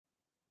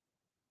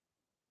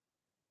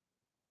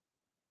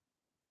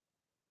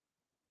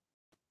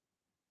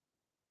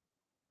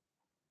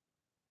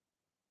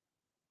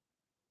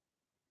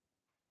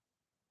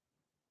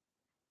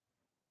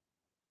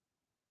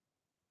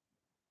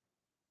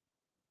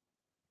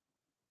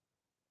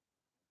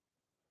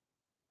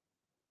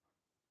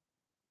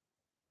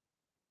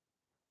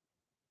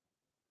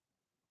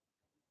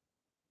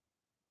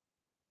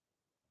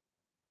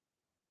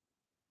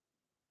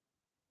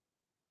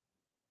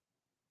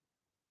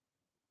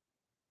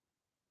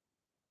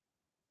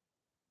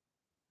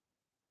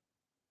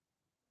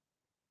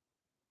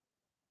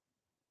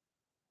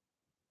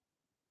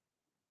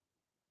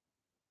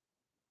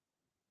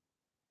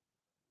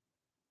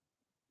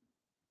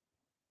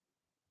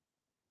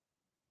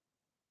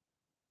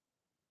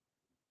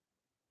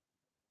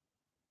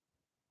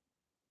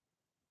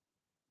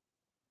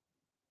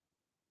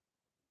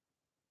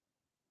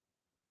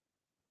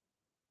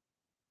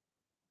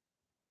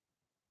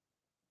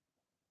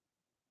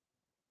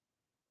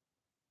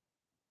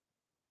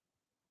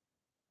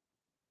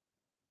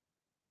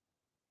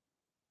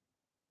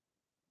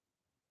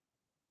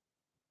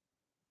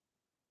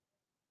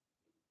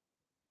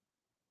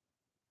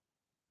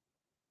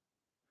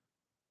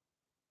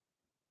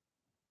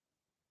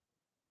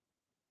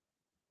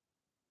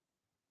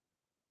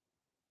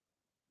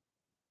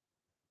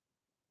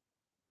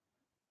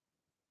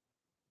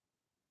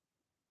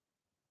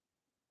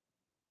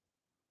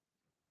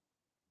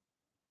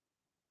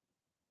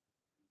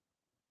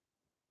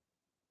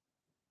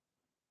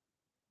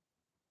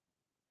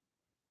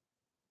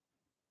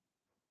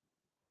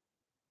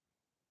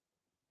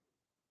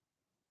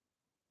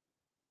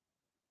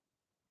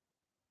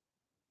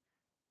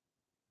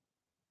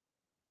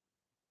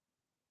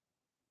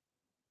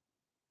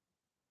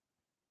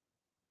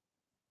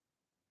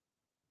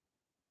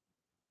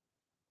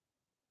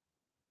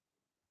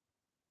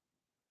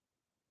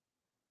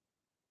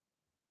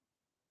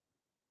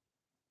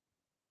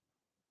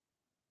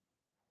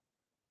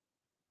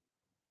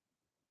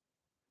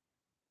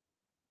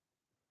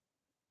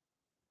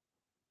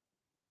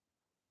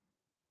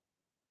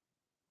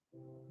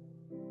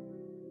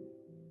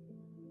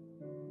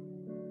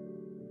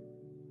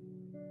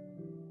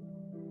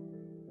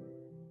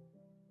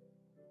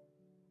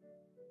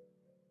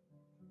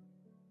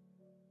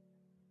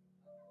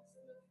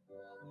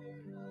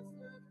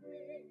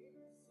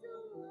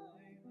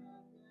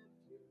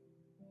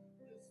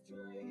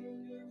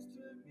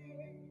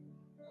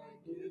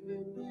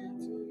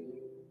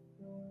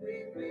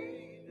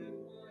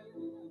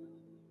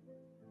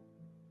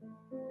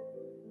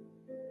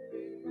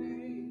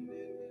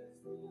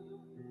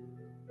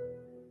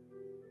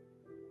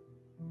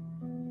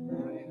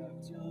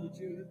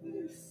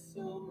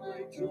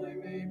joy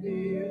may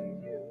be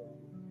in you.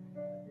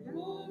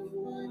 Love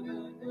one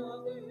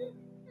another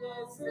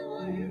as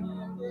I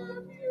have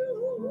loved you.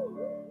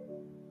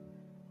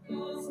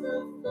 As the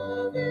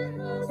Father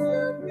has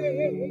loved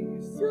me,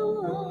 so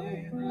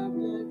I have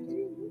loved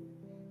you.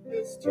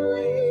 This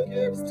joy He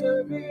gives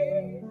to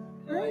me,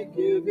 I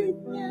give it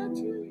now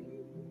to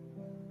you.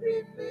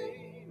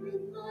 Remain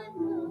in my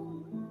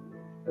love.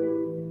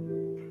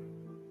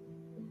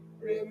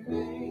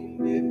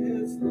 Remain in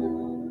His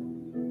love.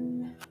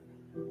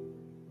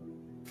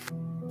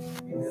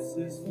 This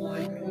is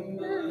my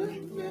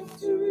commandment,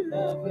 to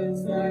love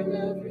as I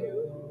love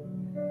you.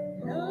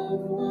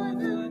 Love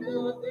one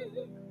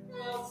another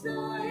as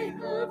I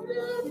have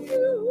loved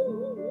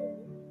you.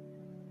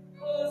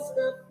 As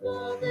the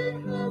Father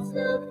has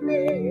loved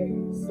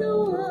me,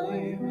 so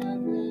I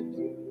have loved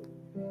you.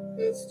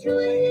 This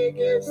joy He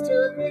gives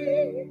to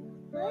me,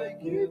 I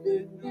give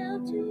it now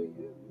to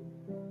you.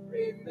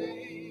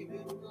 Remain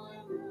in my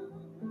love.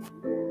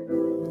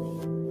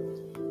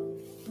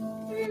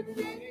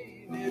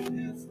 Remain in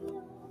His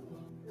love.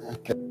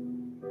 Okay.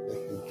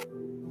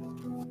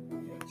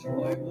 Your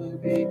joy will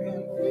be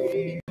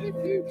complete if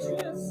you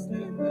trust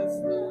in this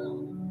love.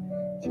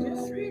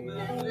 Just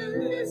remember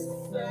this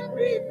and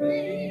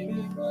remain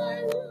in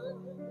my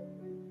love.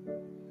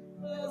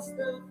 As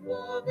the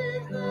Father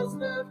has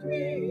loved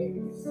me,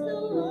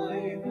 so I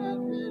have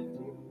loved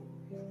you.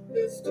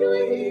 This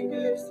joy He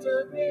gives to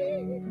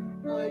me,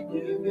 I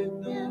give it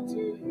now to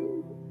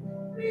you.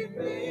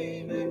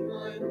 Remain in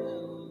my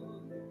love.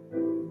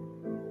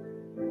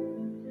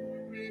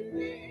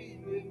 Remain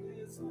in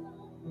His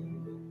love.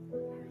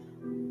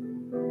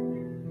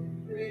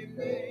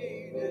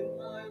 Remain in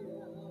my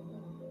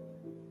love.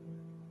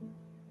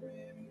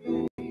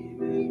 Remain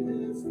in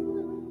His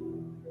love.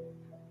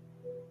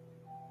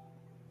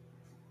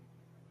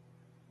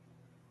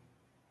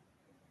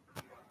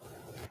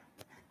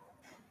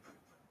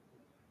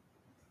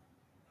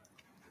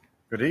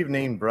 Good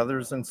evening,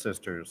 brothers and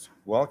sisters.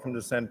 Welcome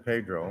to San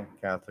Pedro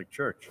Catholic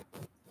Church.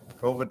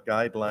 COVID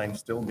guidelines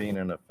still being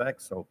in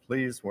effect, so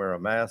please wear a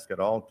mask at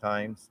all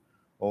times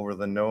over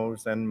the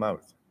nose and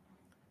mouth.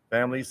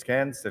 Families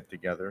can sit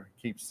together,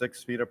 keep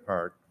 6 feet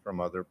apart from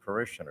other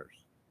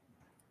parishioners.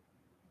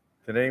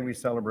 Today we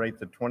celebrate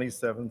the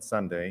 27th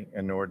Sunday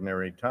in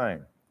Ordinary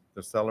Time.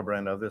 The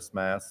celebrant of this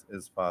Mass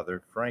is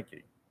Father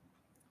Frankie.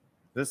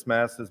 This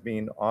Mass is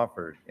being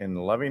offered in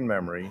loving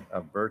memory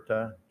of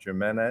Berta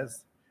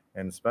Jimenez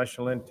and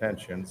special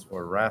intentions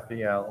for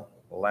Raphael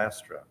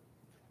Lastra.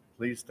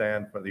 Please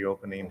stand for the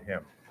opening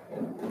hymn.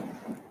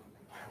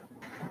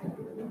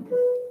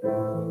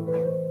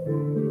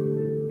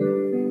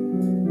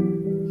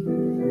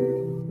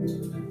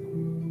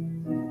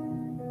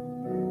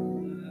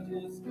 Let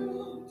us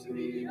go to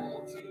the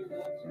altar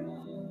of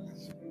God,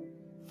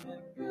 the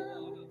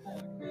God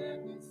of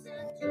gladness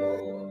and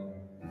joy.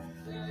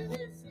 Let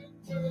us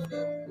into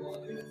the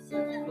voice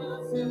of the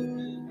house of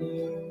the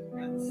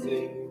Lord and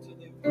sing to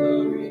the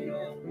glory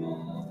of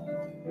God.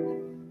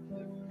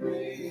 The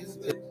praise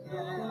with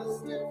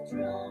blast of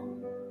drum,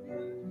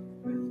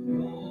 with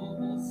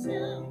global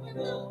sound of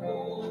the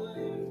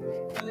horn,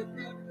 with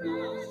the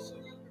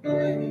passion of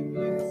guiding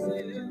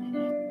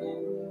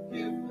example,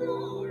 give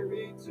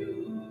glory to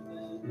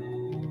the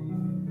Lord.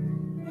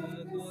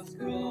 Let us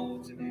go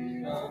to the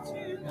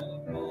altar of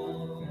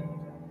God,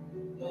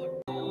 the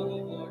God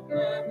of our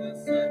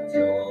gladness and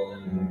joy.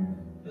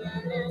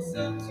 Let us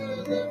enter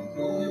the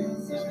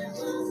courts of the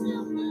house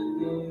of the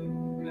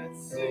Lord and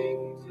sing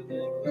to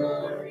the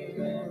glory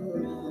of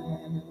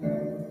God.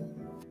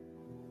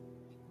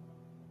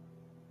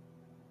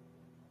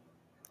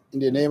 In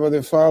the name of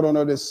the Father, and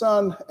of the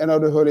Son, and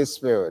of the Holy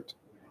Spirit.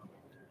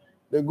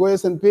 The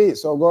grace and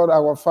peace of God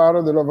our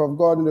Father, the love of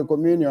God, and the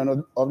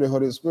communion of the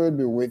Holy Spirit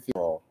be with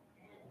you all.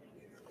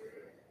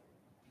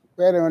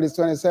 Brethren, on this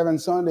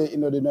 27th Sunday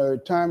in Ordinary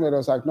Time, let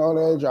us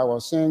acknowledge our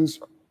sins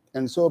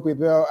and so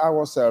prepare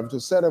ourselves to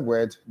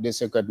celebrate the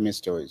sacred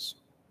mysteries.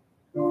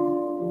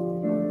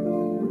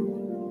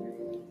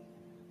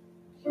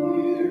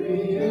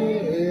 Kyrie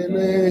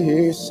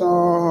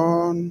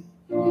eleison,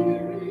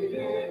 Kyrie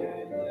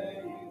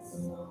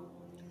eleison,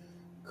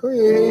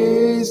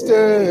 Christe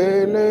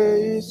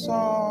eleison,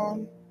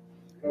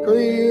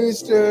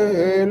 Christe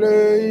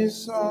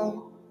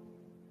eleison,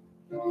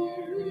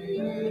 Kyrie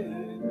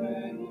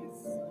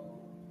eleison,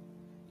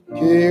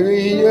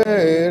 Kyrie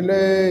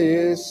eleison.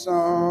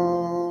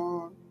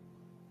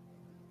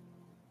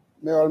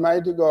 May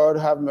Almighty God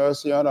have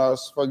mercy on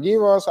us,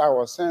 forgive us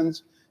our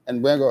sins,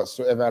 and bring us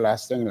to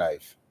everlasting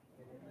life.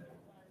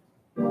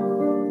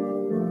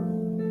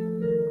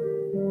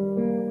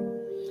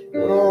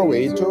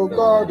 Glory to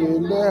God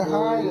in the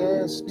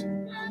highest,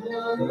 and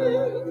on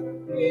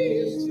earth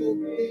peace peace to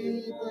to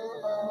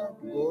people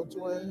of good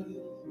will.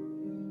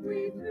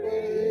 We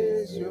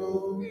Praise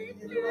you, we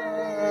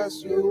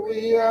bless you,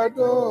 we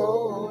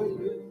adore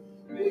you,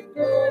 we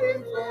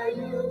glorify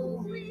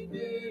you, we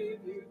give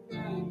you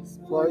thanks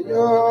for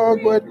your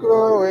great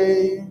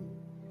glory.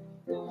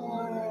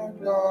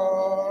 Lord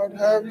God,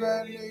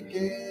 heavenly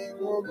King,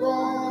 O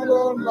God,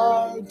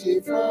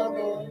 Almighty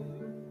Father,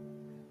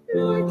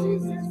 Lord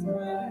Jesus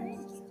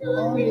Christ,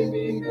 only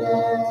only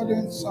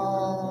begotten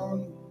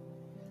Son,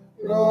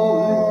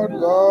 Lord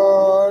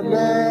God,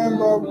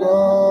 Lamb of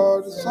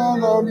God,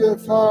 Son of the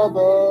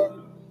Father,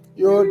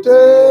 you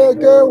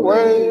take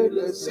away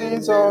the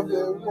sins of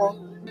the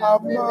world.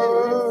 Have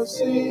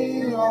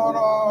mercy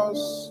on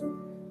us.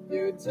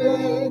 You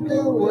take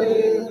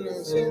away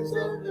the sins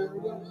of the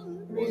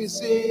world.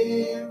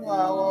 Receive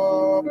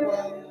our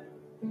prayer.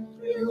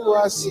 You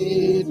are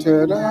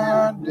seated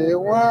at the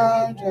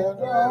right hand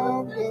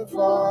of the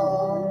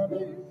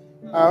Father.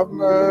 Have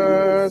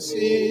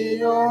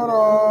mercy on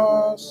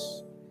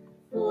us.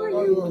 For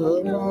You you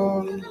alone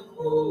alone, are the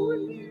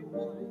Holy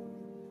One.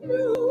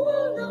 You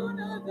alone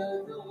are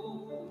the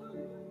Lord.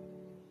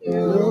 you You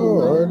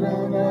alone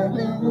alone are are the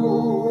the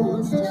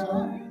Most Most High.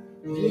 High.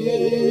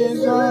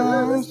 Jesus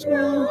Jesus Christ,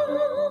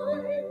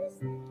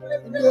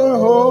 with the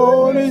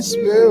Holy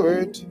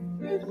Spirit,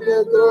 with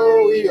the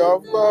glory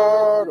of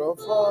God, our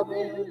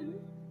Father.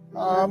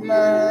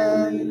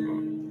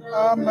 Amen.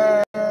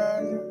 Amen.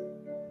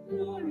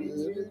 Glory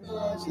to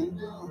God in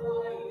the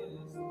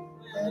highest,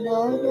 And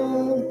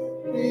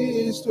order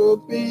peace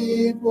to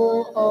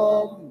people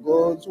of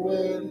God's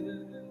will.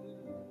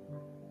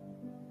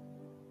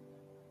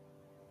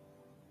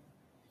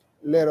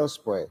 Let us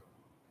pray.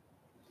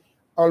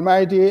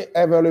 Almighty,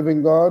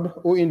 ever-living God,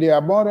 who in the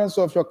abundance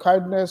of your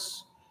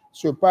kindness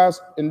surpass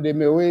in the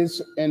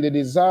merits and the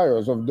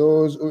desires of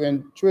those who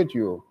entreat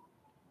you,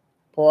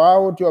 pour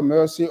out your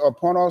mercy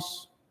upon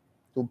us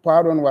to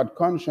pardon what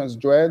conscience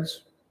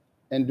dreads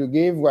and to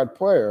give what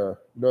prayer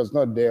does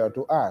not dare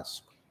to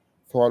ask.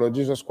 For our Lord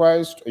Jesus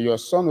Christ, your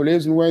Son, who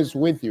lives and reigns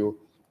with you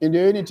in the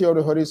unity of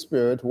the Holy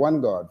Spirit, one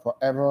God,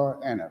 forever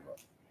and ever.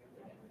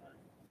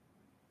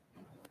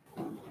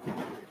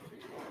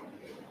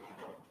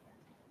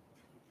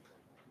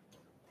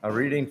 A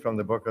reading from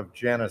the book of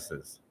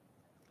Genesis.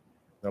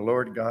 The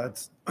Lord God,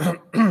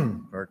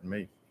 pardon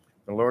me,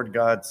 the Lord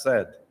God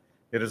said,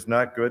 "It is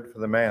not good for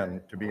the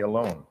man to be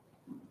alone.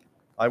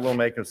 I will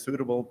make a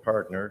suitable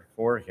partner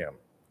for him."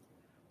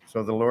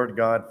 So the Lord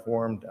God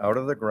formed out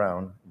of the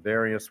ground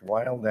various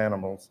wild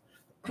animals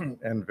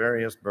and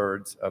various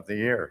birds of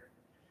the air,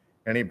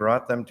 and he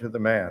brought them to the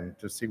man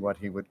to see what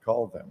he would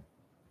call them.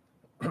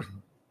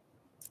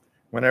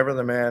 Whenever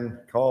the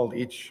man called,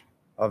 each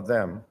of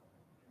them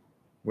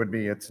would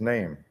be its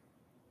name.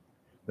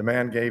 The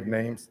man gave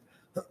names.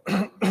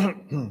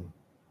 The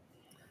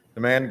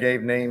man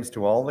gave names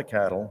to all the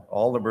cattle,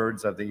 all the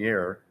birds of the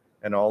air,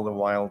 and all the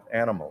wild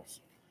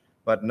animals,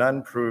 but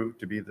none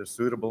proved to be the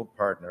suitable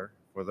partner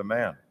for the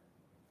man.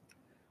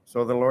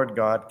 So the Lord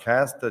God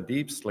cast a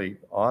deep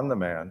sleep on the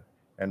man,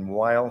 and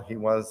while he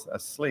was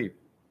asleep,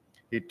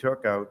 he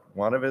took out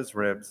one of his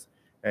ribs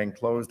and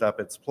closed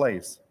up its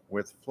place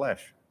with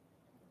flesh.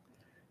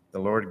 The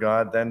Lord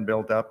God then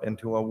built up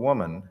into a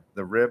woman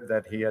the rib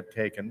that he had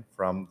taken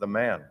from the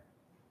man.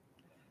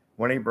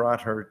 When he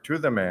brought her to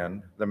the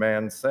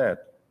man said,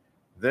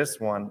 "This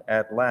one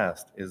at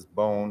last is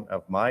bone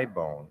of my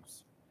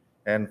bones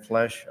and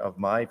flesh of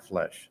my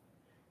flesh.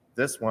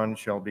 This one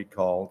shall be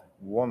called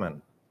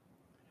woman,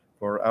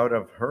 for out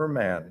of her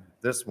man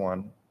this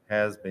one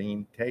has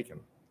been taken."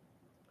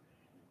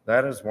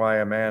 That is why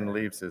a man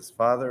leaves his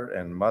father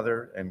and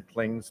mother and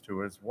clings to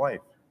his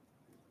wife,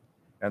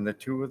 and the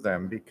two of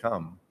them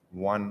become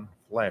one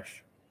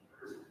flesh.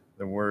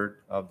 The word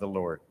of the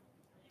Lord.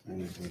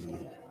 May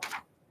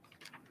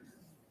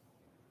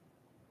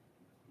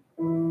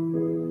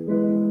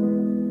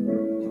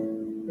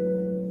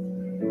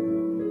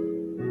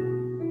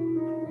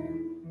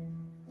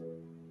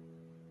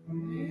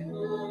the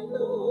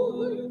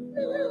Lord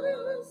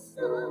bless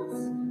us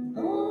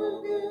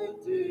all the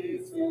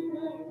days of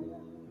our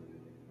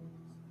lives.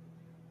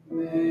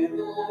 May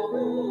the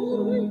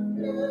Lord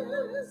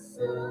bless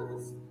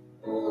us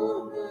all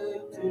the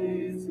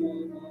days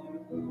of our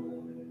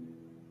lives.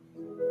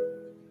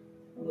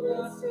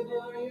 Blessed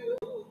are you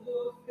who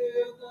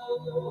fear the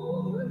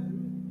Lord,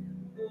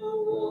 who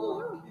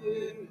walk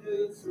in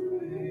his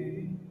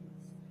ways.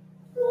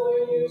 For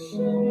you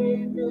shall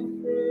eat the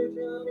fruit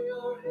of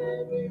your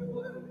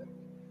handiwork.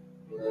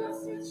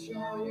 Blessed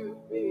shall you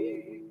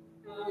be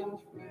and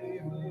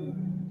favored.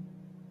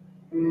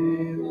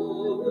 May the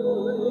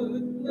Lord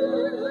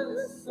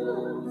bless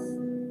us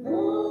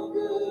all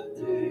the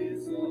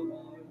days of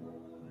our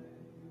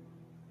lives.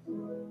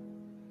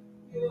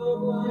 Your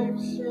life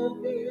shall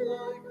be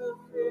like a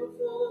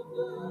fruitful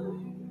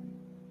vine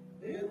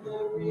in the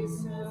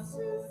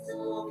recesses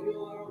of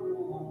your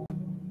womb.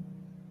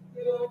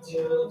 Your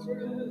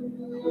children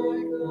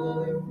like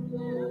olive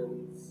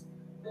plants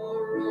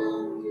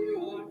around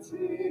your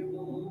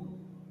table.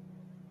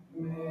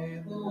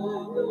 May the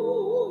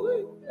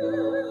Lord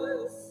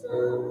bless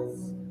us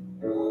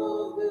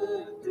all the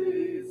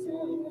days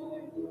of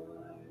our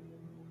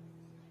lives.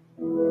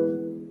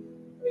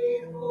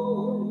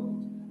 Behold,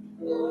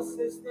 thus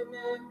is the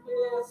man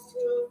blessed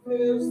who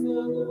fears the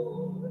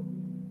Lord.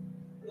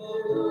 The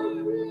Lord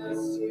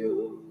bless you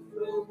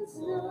from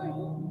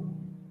Zion.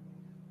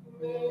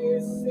 May you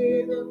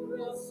see the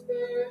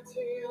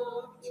prosperity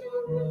of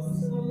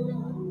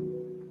Jerusalem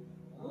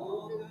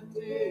all the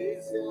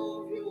days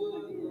of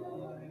your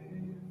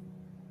life.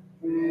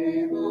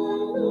 May the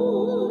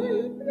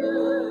Lord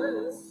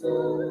bless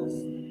us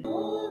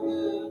all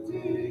the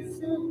days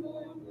of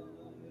our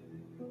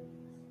life.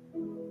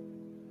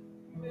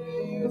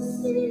 May you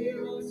see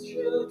your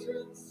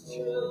children's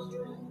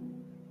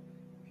children.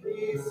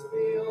 Peace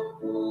be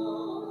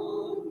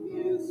upon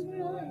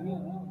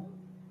Israel.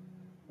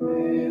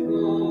 May the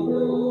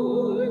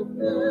Lord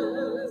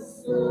bless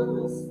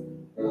us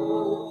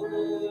all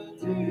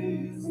the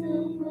days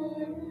of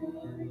our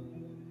life.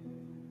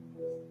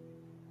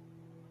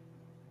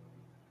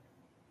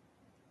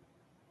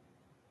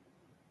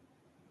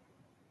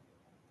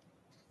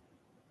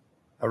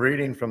 A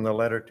reading from the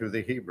letter to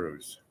the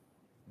Hebrews.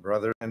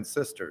 Brothers and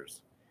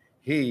sisters,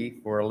 he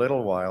for a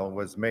little while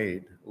was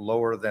made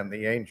lower than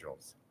the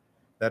angels,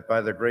 that by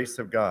the grace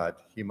of God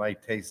he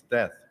might taste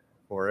death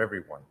for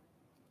everyone.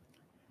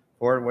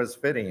 For it was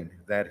fitting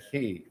that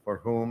he, for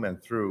whom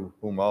and through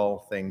whom all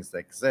things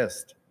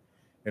exist,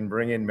 in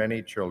bringing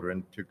many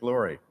children to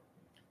glory,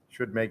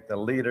 should make the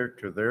leader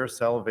to their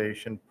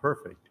salvation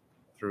perfect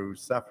through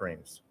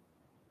sufferings.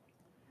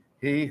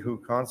 He who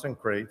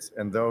consecrates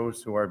and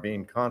those who are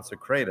being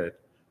consecrated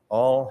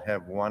all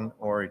have one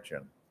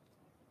origin.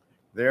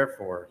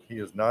 Therefore, he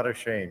is not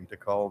ashamed to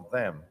call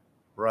them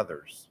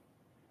brothers.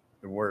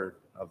 The word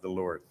of the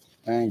Lord.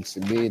 Thanks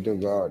be to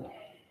God.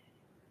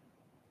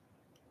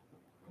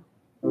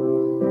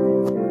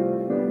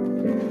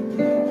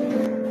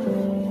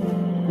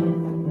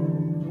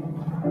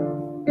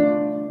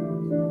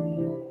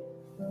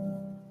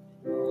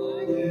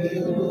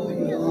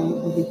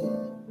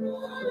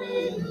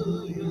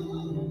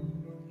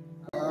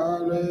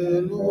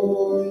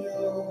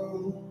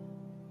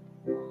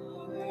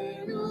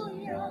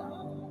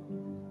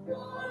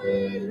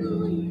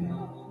 Hallelujah.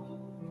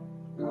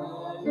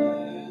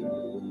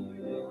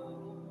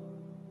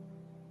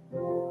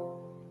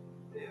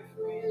 If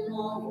we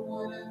love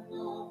one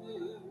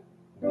another,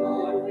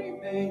 God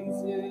remains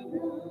in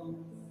us,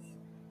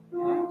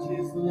 and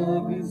his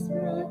love is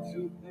brought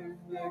to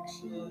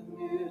perfection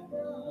in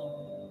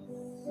us.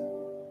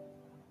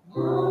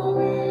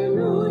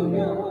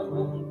 Hallelujah,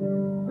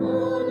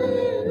 hallelujah,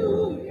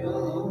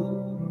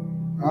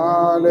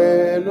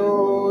 Hallelujah.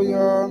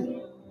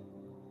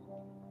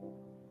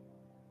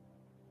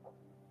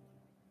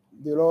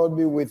 The Lord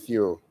be with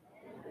you.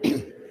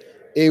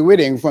 A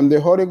reading from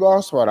the Holy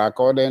Gospel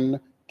according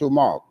to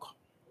Mark.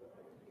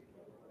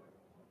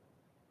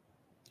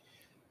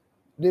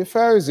 The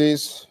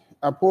Pharisees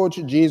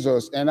approached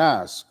Jesus and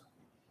asked,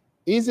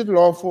 "Is it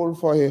lawful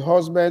for a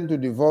husband to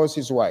divorce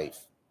his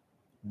wife?"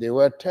 They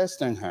were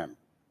testing him.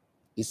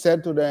 He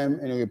said to them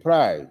in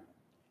reply,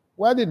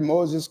 "What did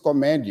Moses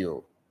command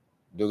you?"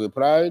 They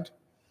replied,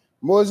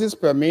 "Moses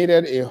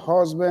permitted a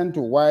husband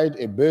to write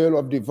a bill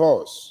of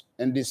divorce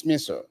and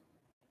dismiss her."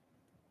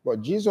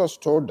 But Jesus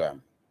told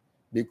them,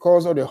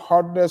 "Because of the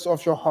hardness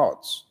of your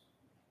hearts,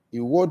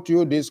 he wrote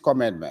you this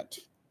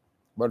commandment.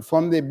 But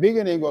from the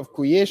beginning of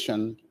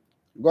creation,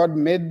 God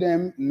made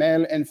them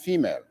male and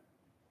female.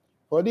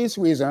 For this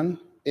reason,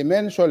 a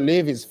man shall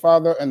leave his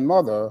father and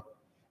mother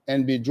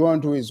and be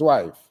joined to his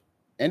wife,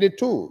 and the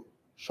two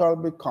shall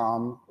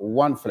become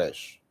one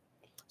flesh.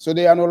 So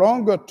they are no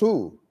longer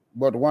two,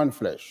 but one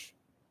flesh.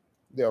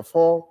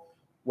 Therefore,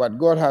 what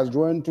God has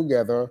joined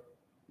together,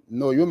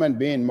 no human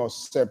being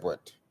must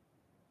separate."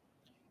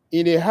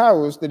 In the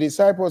house, the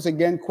disciples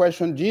again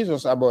questioned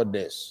Jesus about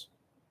this.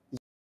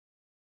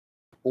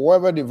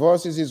 "Whoever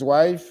divorces his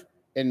wife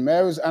and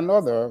marries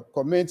another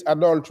commits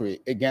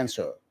adultery against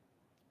her.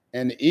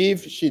 And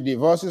if she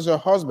divorces her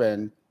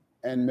husband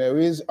and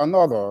marries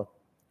another,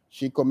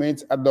 she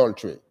commits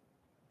adultery."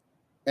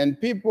 And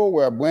people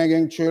were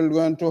bringing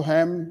children to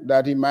him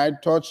that he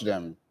might touch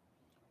them.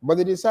 But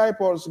the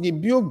disciples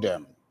rebuked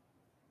them.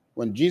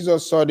 When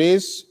Jesus saw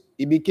this,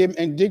 he became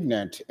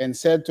indignant and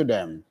said to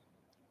them,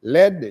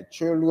 "Let the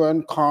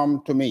children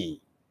come to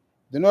me.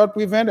 Do not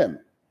prevent them,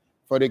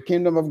 for the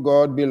kingdom of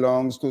God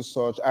belongs to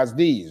such as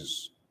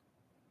these.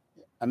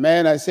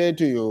 Amen, I say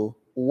to you,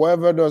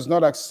 whoever does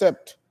not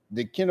accept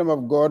the kingdom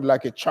of God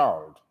like a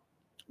child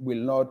will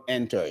not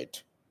enter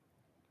it."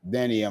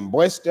 Then he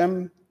embraced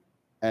them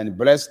and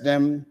blessed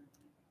them,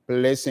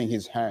 placing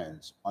his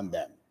hands on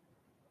them.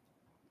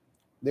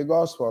 The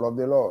gospel of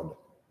the Lord.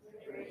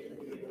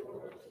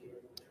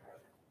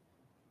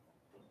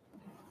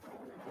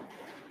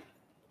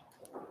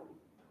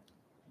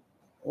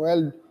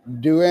 Well,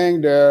 during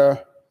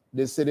the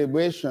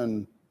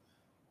celebration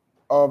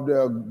of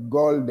the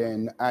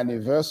golden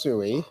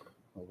anniversary,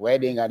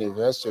 wedding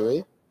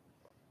anniversary,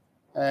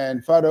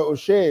 and Father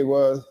O'Shea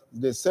was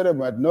the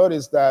celebrant,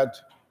 noticed that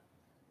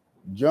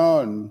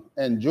John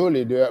and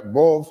Julie, they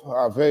both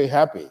are very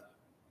happy.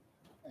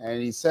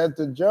 And he said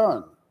to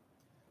John,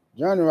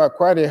 "John, you are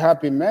quite a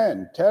happy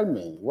man. Tell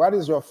me, what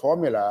is your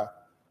formula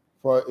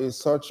for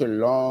such a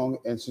long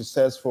and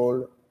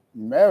successful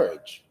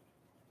marriage?"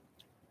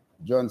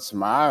 John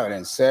smiled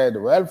and said,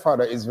 "Well,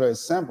 Father, it's very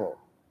simple.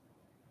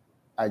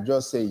 I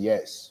just say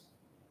yes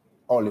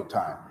all the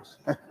time.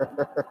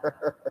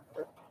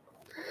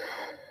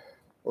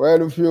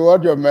 Well, if you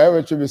want your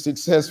marriage to be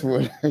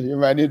successful, you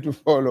might need to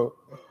follow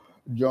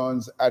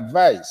John's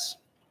advice.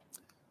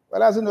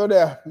 Well, as you know,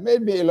 there may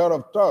be a lot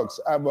of talks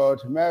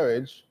about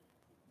marriage.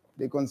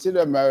 They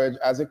consider marriage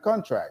as a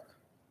contract.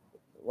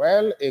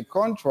 Well, a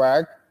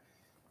contract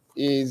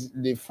is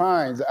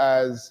defined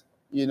as,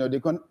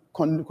 the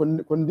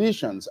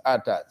conditions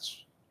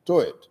attached to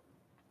it.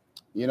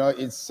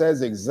 It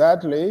says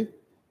exactly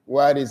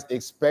what is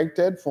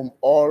expected from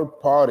all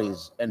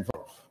parties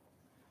involved.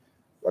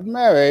 But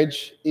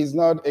marriage is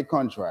not a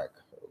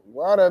contract.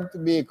 What to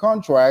be a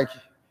contract,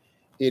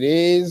 it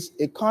is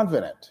a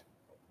covenant.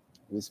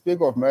 We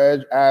speak of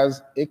marriage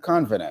as a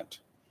covenant.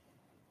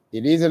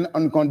 It is an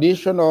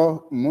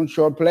unconditional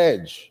mutual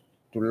pledge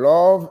to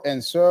love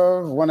and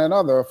serve one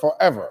another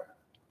forever,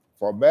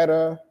 for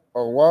better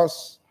or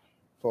worse,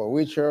 for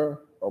richer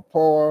or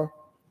poorer,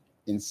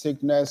 in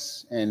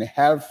sickness and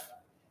health,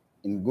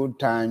 in good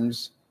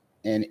times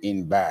and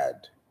in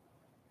bad.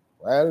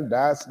 Well,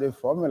 that's the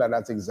formula.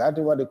 That's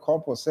exactly what the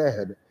couple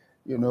said,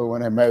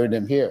 when I married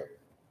them here.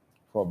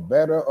 For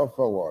better or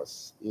for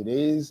worse, it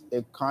is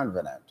a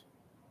covenant.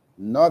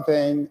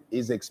 Nothing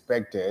is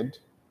expected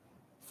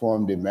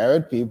from the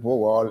married people,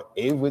 while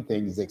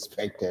everything is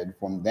expected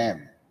from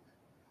them.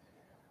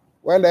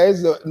 Well, there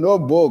is no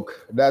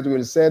book that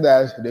will say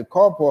that the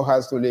couple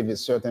has to live a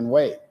certain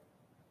way.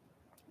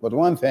 But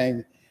one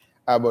thing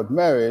about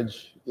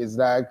marriage is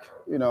that,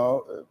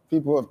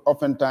 people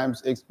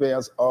oftentimes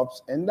experience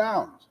ups and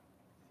downs.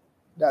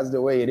 That's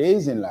the way it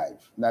is in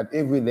life. Not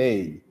every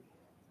day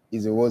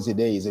is a rosy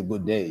day, is a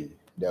good day.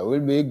 There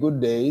will be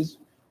good days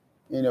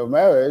in a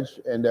marriage,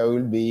 and there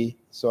will be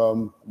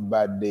some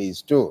bad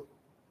days too.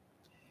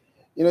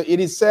 It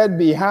is said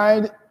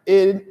behind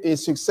a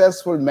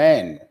successful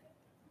man,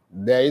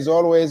 there is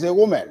always a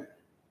woman.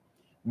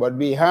 But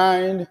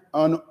behind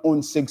an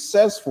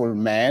unsuccessful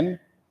man,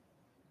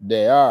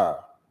 there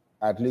are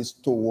at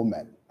least two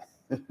women.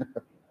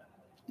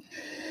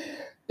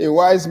 A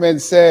wise man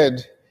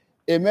said,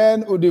 a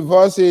man who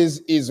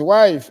divorces his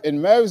wife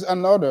and marries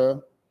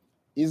another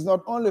is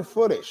not only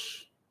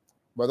foolish,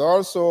 but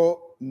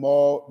also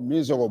more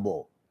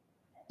miserable.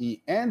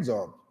 He ends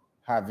up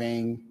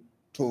having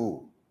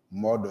two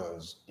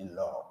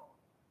mothers-in-law.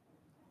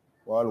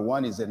 Well,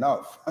 one is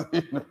enough.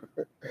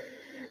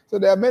 So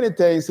there are many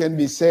things can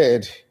be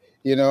said,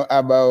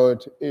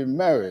 about a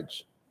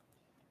marriage.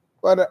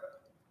 But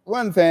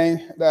one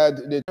thing that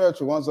the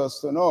church wants us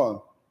to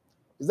know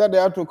is that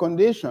there are two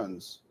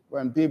conditions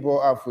when people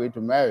are free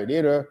to marry.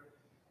 Either,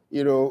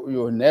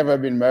 you've never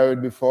been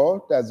married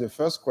before. That's the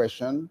first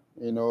question.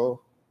 You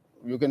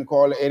can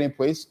call any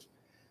priest.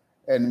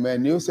 And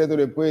when you say to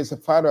the priest,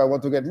 Father, I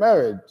want to get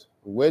married,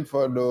 wait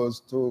for those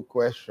two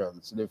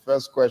questions. The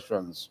first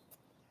questions,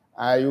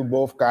 are you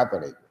both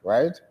Catholic,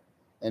 right?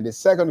 And the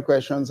second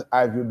question,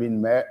 have you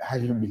been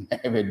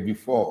married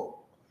before?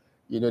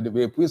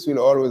 The priest will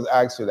always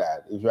ask you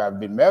that. If you have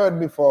been married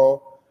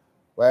before,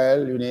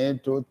 well, you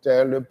need to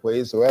tell the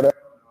priest whether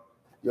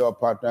your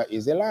partner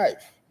is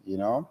alive,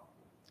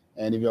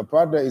 And if your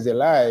partner is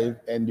alive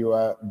and you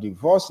are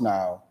divorced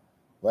now,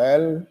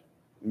 well,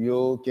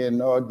 you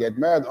cannot get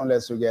married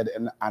unless you get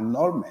an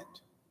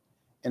annulment.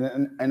 And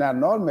an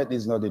annulment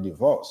is not a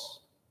divorce.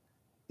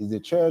 It's the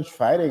church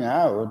finding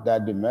out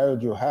that the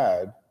marriage you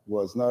had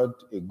was not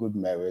a good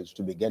marriage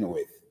to begin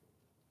with.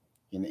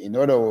 In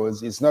other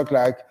words, it's not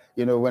like,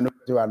 when you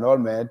do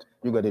annulment,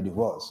 you get a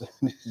divorce.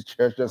 The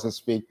church doesn't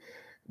speak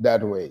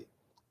that way.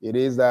 It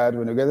is that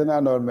when you get an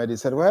annulment, it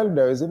said, well,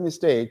 there is a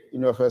mistake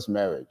in your first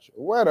marriage.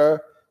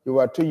 Whether you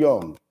are too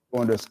young to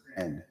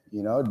understand, the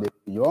younger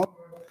you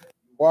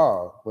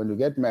are when you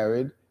get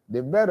married,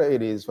 the better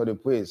it is for the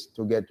priest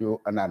to get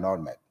you an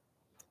annulment.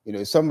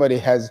 If somebody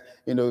has,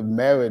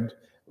 married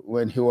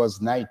when he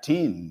was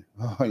 19,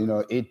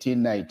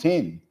 18,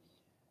 19,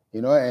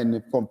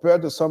 and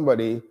compared to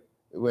somebody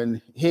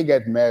when he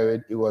get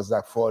married, it was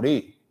like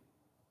 40.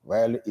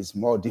 Well, it's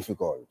more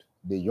difficult.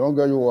 The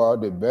younger you are,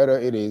 the better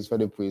it is for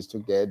the priest to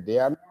get the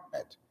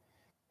annulment.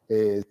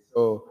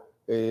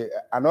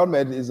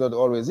 Annulment is not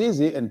always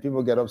easy, and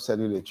people get upset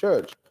in the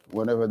church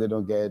whenever they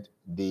don't get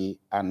the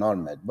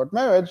annulment. But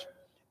marriage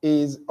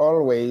is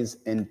always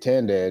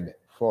intended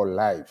for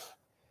life.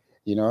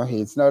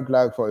 It's not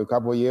like for a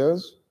couple of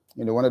years.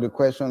 One of the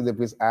questions the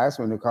priest asks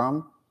when you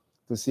come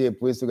to see a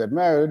priest to get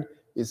married,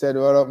 he said,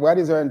 well, what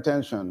is your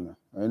intention?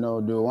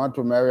 Do you want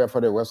to marry her for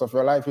the rest of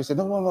your life? He said,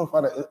 no,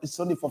 Father, it's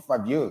only for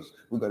 5 years.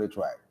 We got to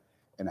try.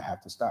 And I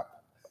have to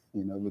stop,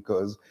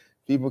 because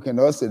people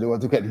cannot say they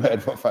want to get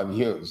married for 5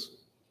 years.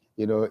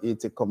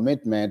 It's a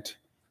commitment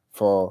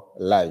for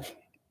life.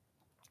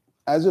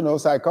 As you know,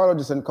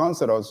 psychologists and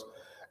counselors,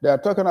 they are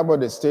talking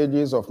about the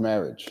stages of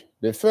marriage.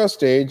 The first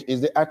stage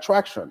is the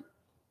attraction.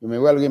 You may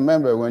well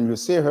remember when you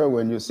see her,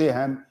 when you see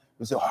him,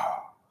 you say,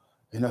 wow,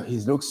 he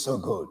looks so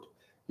good.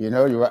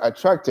 You are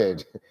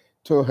attracted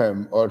to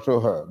him or to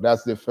her.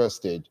 That's the first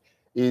stage.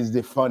 Is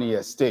the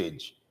funniest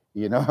stage.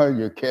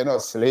 You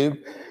cannot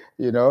sleep.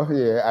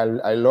 Yeah,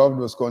 I love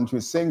those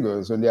country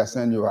singers when they are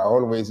saying you are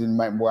always in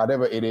my,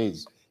 whatever it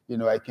is.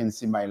 I can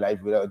see my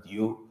life without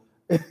you.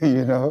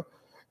 you know,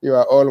 you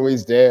are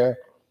always there.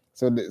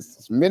 So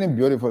there's many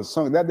beautiful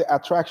songs. That's the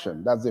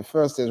attraction. That's the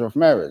first stage of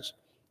marriage.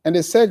 And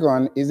the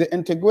second is the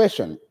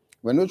integration.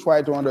 When you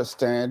try to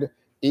understand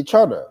each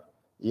other,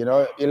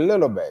 a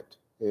little bit.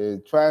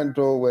 Trying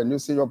to, when you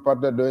see your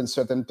partner doing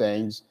certain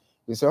things,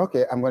 you say,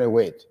 okay, I'm going to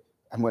wait.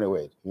 I'm going to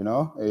wait.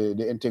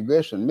 The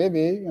integration.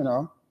 Maybe,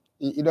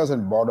 it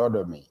doesn't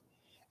bother me.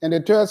 And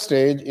the third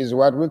stage is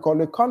what we call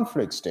the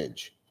conflict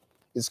stage.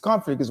 This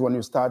conflict is when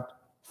you start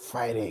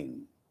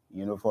fighting,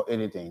 for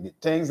anything. The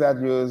things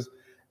that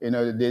they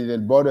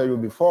didn't bother you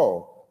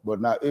before, but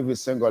now every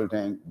single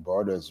thing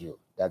bothers you.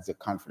 That's the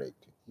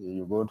conflict.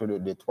 You go to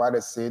the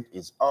toilet seat,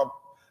 it's up,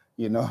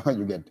 you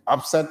get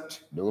upset.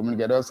 The woman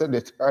get upset,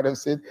 the toilet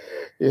seat,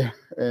 yeah,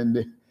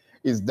 and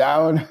it's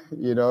down,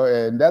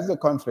 and that's the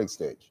conflict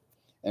stage.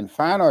 And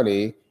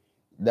finally,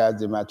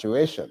 that's the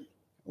maturation,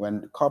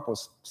 when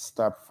couples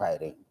stop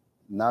fighting.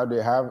 Now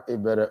they have a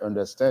better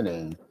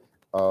understanding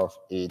of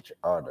each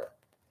other.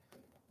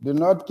 Do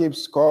not keep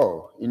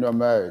score in your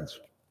marriage.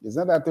 It's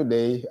not that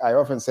today, I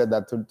often said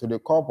that to the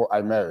couple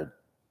I married.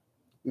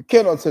 You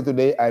cannot say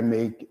today I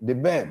make the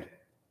bed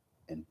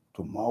and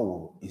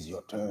tomorrow is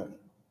your turn.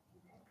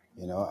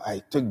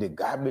 I took the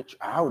garbage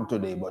out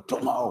today, but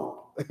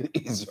tomorrow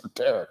is your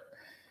turn.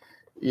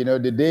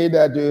 The day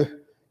that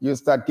you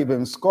start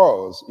keeping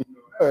scores in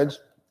your marriage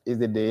is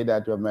the day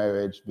that your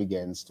marriage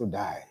begins to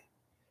die.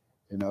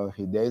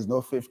 There is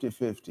no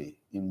 50-50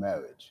 in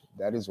marriage.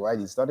 That is why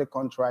it's not a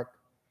contract.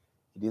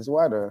 It is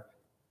rather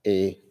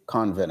a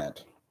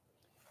covenant.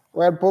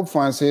 Well, Pope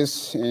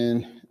Francis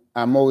in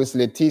Amoris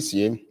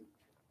Laetitia,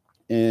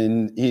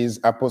 in his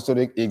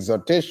apostolic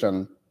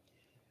exhortation,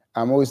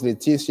 Amoris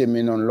Laetitia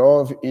means on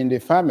love in the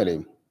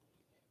family.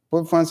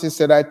 Pope Francis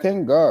said, I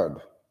thank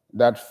God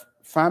that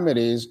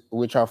families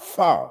which are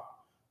far,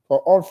 for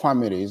all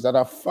families that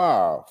are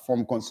far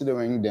from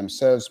considering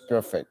themselves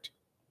perfect,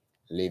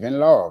 live in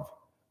love,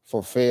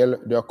 fulfill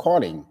their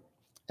calling,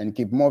 and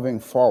keep moving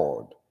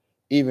forward,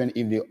 even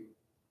if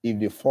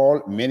they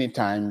fall many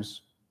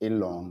times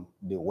along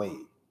the way.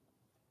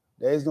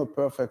 There is no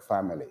perfect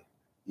family.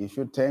 If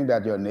you think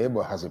that your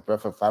neighbor has a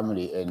perfect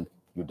family and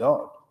you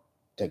don't,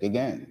 take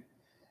again.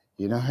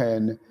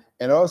 And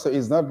also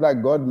it's not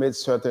like God made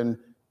certain,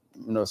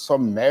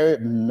 some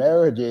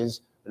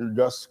marriages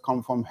just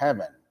come from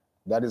heaven.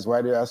 That is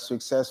why they are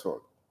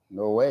successful.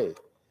 No way.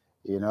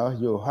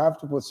 You have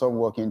to put some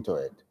work into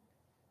it.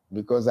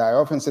 Because I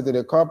often say to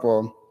the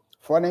couple,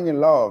 falling in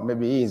love may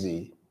be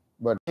easy,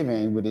 but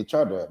living with each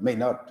other may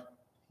not,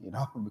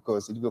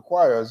 because it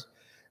requires,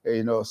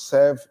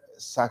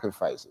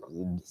 self-sacrifice,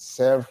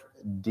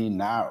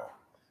 self-denial.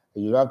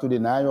 You have to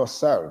deny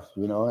yourself,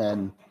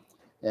 and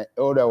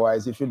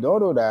otherwise, if you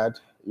don't do that,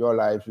 your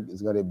life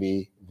is going to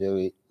be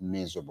very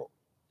miserable.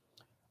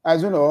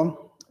 As you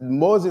know,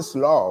 Moses'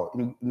 law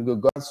in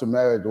regards to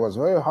marriage was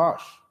very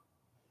harsh.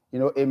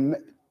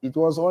 It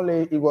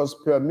was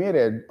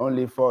permitted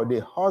only for the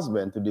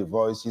husband to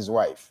divorce his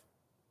wife.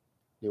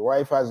 The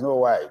wife has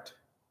no right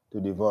to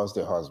divorce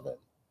the husband.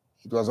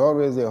 It was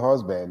always the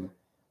husband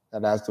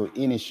that has to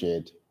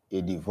initiate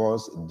a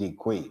divorce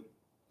decree.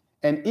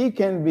 And it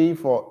can be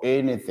for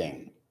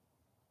anything.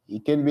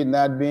 It can be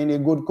not being a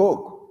good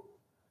cook.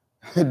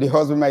 The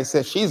husband might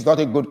say, she's not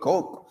a good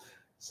cook,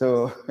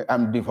 so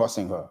I'm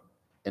divorcing her.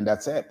 And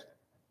that's it.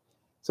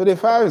 So the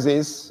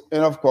Pharisees,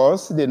 and of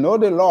course, they know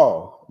the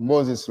law,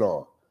 Moses'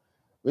 law,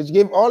 which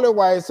give all the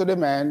wives to the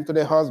man, to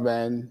the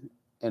husband,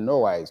 and no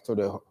wives to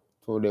the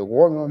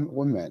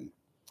woman.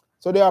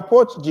 So they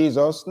approached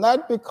Jesus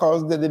not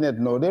because they didn't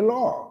know the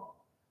law,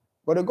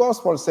 but the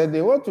gospel said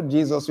they went to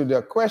Jesus with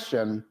their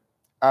question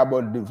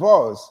about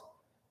divorce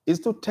is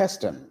to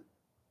test him.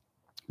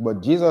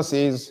 But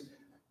Jesus'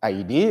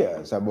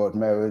 ideas about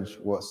marriage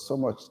was so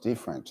much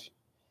different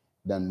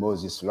than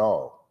Moses'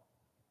 law.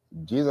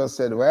 Jesus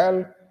said,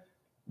 well,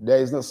 there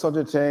is no such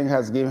a thing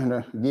as given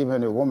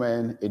a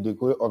woman a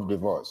decree of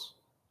divorce.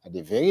 At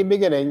the very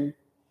beginning,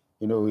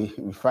 we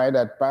find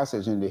that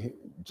passage in the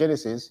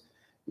Genesis,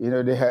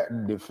 they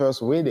had the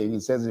first wedding,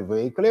 it says it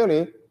very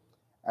clearly.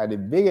 At the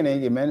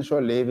beginning, a man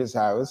shall leave his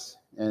house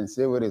and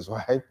stay with his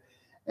wife,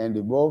 and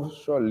they both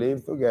shall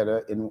live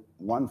together in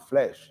one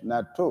flesh,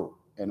 not two.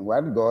 And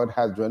what God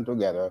has joined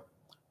together,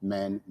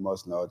 man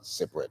must not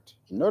separate.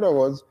 In other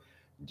words,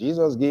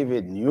 Jesus gave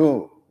a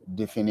new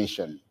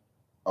definition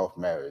of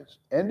marriage.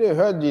 And they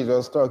heard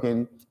Jesus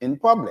talking in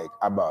public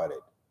about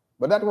it.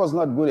 But that was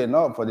not good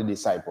enough for the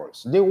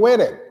disciples. They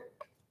waited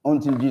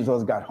until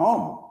Jesus got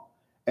home.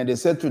 And they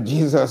said to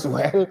Jesus,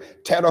 well,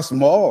 tell us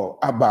more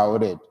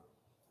about it.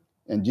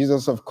 And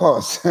Jesus, of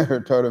course,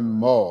 told them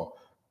more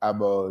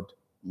about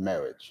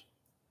marriage.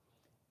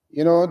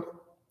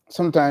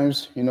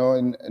 Sometimes,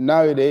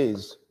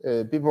 nowadays,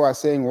 people are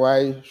saying,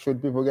 why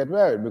should people get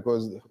married?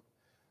 Because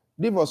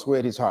divorce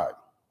rate is hard.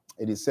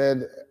 It is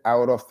said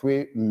out of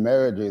 3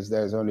 marriages,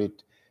 there's only,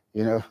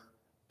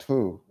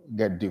 2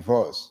 get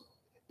divorced.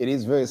 It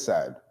is very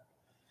sad.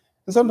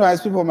 And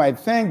sometimes people might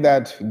think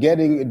that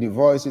getting a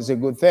divorce is a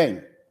good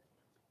thing.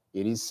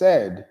 It is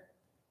said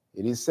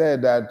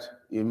that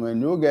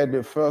when you get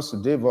the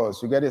first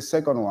divorce, you get a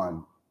second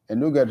one, and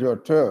you get your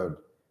third,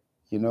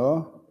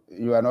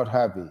 you are not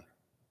happy.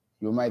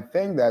 You might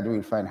think that you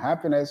will find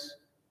happiness,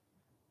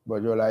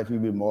 but your life will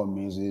be more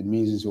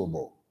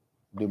miserable.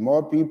 The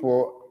more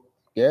people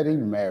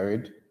getting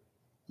married,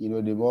 the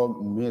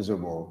more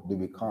miserable they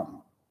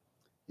become.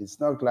 It's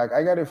not like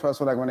I got the first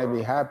one, I'm gonna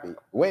be happy.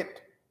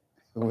 Wait,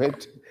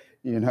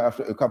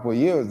 after a couple of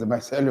years, they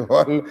might say,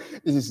 well,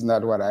 this is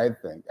not what I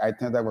think. I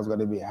think I was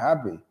gonna be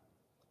happy,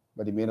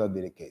 but it may not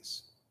be the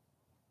case.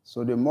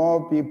 So the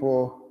more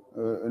people,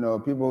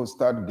 people who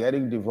start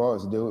getting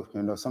divorced,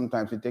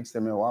 sometimes it takes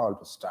them a while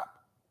to stop.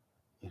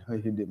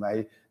 They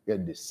might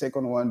get the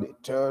second one, the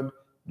third,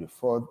 the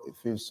fourth, the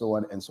fifth, so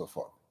on and so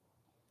forth.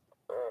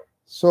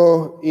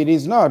 So it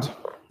is not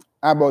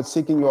about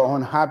seeking your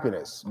own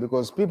happiness,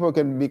 because people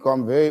can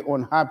become very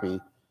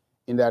unhappy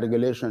in that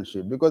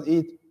relationship because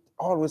it's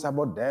always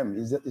about them.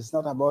 It's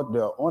not about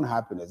their own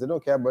happiness. They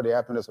don't care about the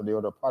happiness of the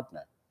other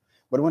partner.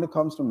 But when it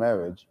comes to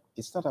marriage,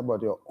 it's not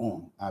about your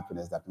own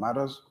happiness that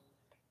matters.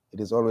 It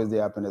is always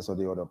the happiness of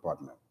the other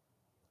partner.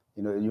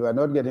 You are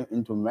not getting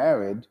into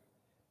marriage,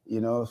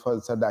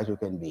 so that you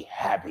can be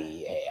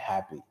happy.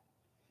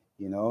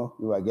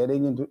 You are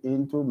getting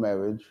into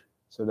marriage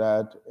so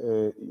that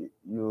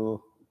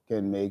you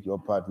can make your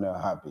partner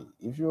happy.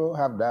 If you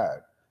have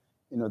that,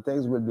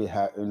 things will be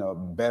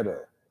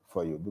better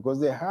for you because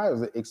they have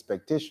the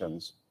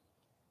expectations.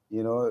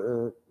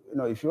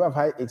 If you have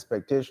high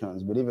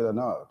expectations, believe it or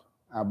not,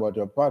 about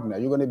your partner,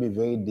 you're going to be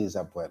very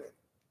disappointed.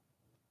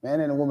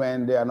 Men and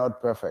women, they are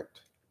not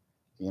perfect.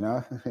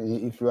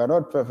 If you are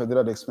not perfect, do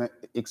not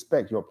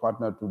expect your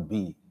partner to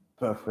be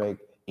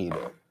perfect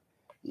either.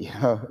 You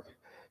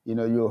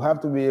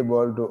have to be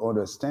able to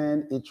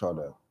understand each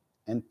other,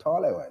 and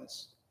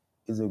tolerance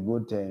is a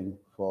good thing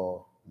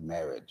for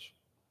marriage.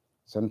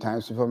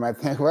 Sometimes people might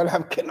think, well,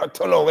 I cannot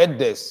tolerate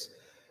this.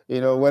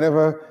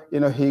 Whenever,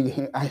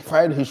 I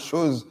find his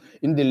shoes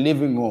in the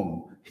living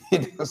room,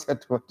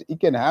 it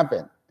can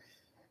happen.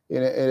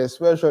 And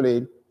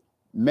especially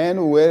men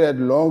who waited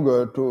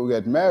longer to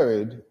get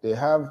married, they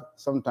have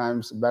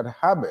sometimes bad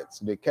habits.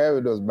 They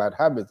carry those bad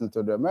habits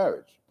into their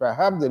marriage.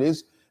 Perhaps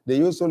they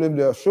used to leave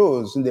their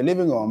shoes in the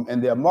living room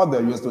and their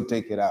mother used to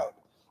take it out.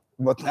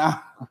 But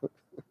now,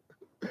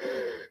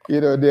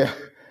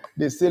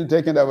 they're still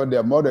taking out what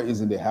their mother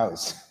is in the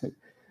house.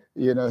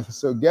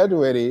 So get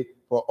ready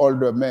for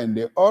older men.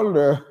 The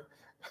older,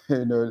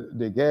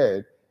 they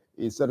get,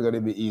 it's not going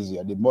to be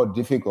easier. The more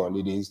difficult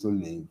it is to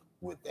live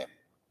with them.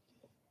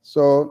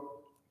 So,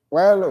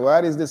 well,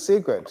 what is the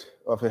secret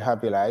of a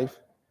happy life?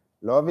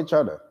 Love each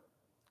other.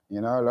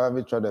 Love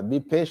each other. Be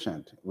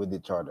patient with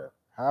each other.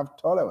 Have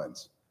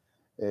tolerance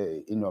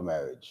in your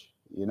marriage.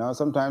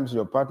 Sometimes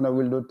your partner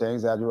will do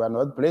things that you are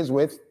not pleased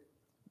with,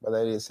 but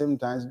at the same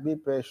time, be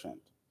patient.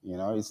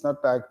 It's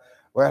not like,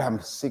 well, I'm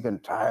sick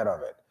and tired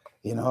of it.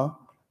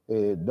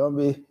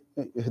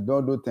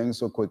 Don't do things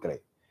so quickly.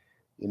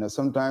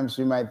 Sometimes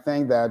you might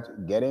think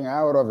that getting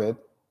out of it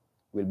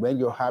will bring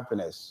you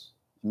happiness.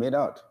 It may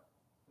not.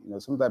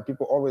 Sometimes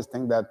people always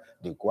think that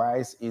the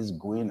grass is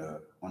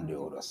greener on the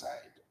other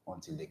side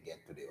until they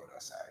get to the other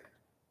side.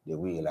 They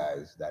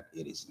realize that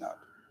it is not.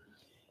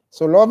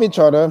 So love each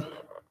other.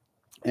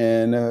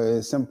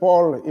 And St.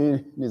 Paul,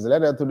 in his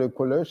letter to the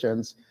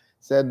Colossians,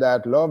 said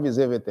that love is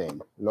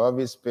everything. Love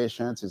is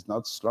patience. It's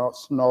not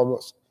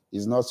snobbish.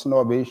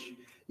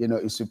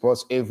 It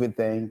supports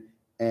everything,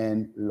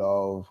 and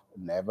love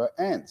never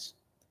ends.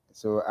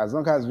 So as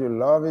long as you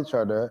love each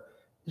other,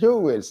 you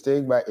will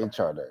stick by each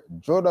other.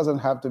 Joe doesn't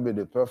have to be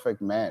the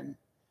perfect man,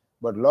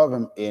 but love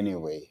him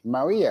anyway.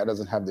 Maria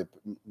doesn't have the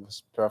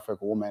most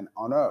perfect woman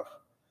on earth,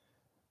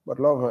 but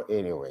love her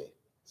anyway.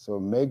 So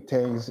make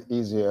things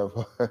easier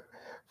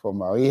for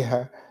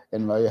Maria,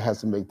 and Maria has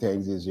to make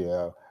things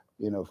easier,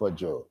 for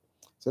Joe.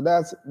 So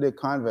that's the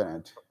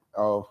covenant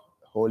of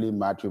holy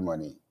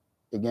matrimony.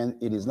 Again,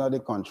 it is not a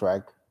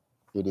contract,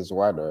 it is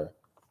rather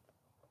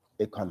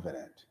a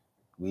covenant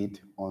with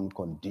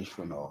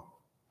unconditional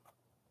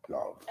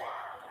love.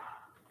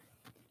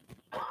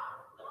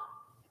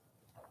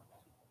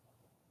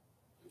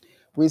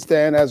 We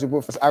stand as we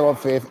profess our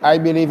faith. I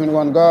believe in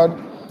one God,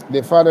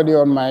 the Father, the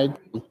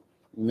Almighty,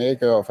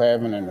 maker of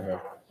heaven and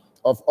earth,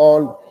 of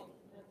all.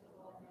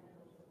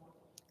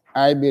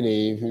 I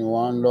believe in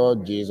one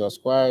Lord Jesus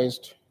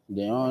Christ,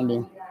 the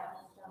only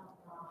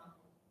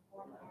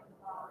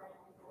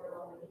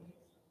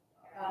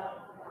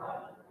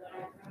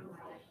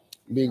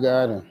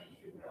begotten,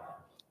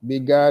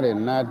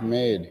 not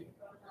made.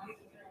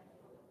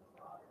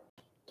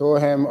 To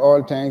him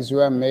all things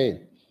were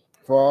made.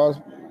 For us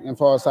and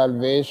for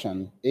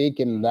salvation, he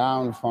came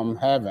down from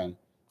heaven,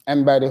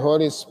 and by the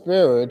Holy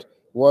Spirit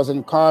was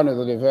incarnate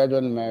of the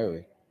Virgin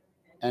Mary,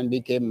 and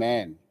became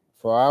man.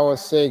 For our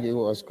sake he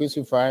was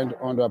crucified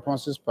under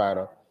Pontius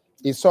Pilate.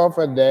 He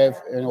suffered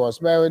death and was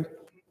buried,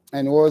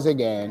 and rose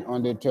again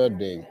on the third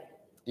day.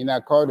 In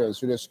accordance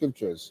with the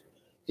Scriptures,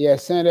 he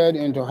ascended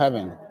into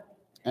heaven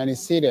and is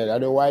seated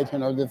at the right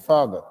hand of the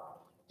Father.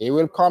 He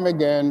will come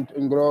again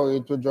in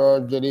glory to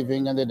judge the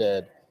living and the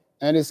dead,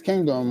 and his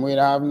kingdom will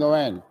have no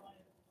end.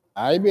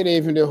 I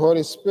believe in the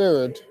Holy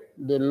Spirit,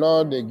 the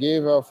Lord, the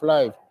giver of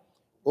life,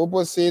 who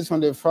proceeds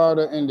from the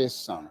Father and the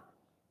Son,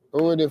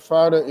 who with the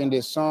Father and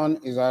the Son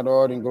is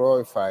adored and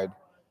glorified,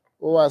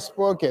 who has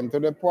spoken to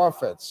the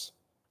prophets.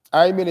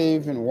 I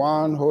believe in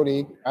one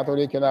holy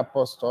Catholic and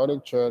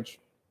Apostolic Church.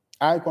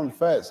 I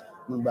confess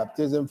in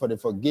baptism for the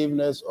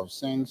forgiveness of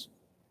sins,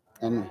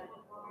 and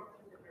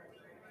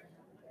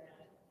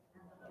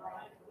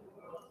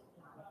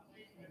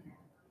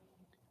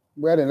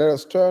brethren, let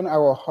us turn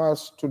our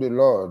hearts to the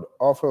Lord,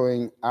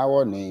 offering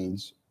our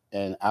needs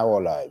and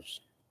our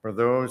lives. For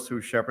those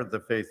who shepherd the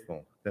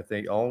faithful, that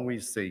they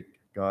always seek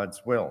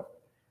God's will,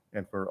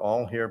 and for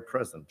all here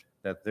present,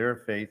 that their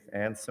faith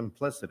and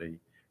simplicity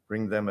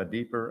bring them a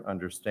deeper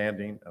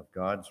understanding of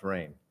God's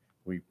reign,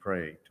 we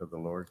pray to the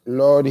Lord.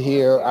 Lord,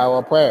 hear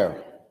our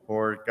prayer.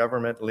 For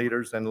government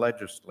leaders and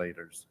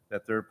legislators,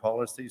 that their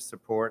policies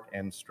support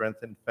and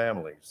strengthen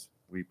families,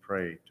 we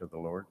pray to the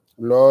Lord.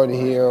 Lord,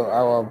 hear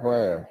our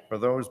prayer. For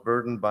those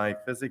burdened by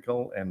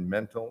physical and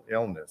mental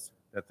illness,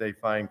 that they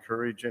find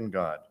courage in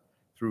God,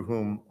 through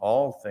whom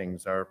all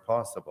things are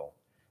possible,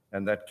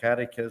 and that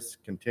catechists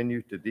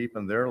continue to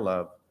deepen their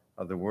love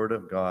of the Word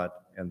of God,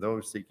 and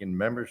those seeking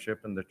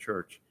membership in the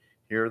Church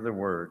hear the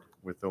Word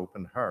with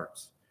open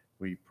hearts,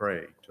 we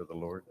pray to the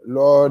Lord.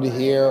 Lord,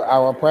 hear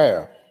our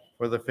prayer.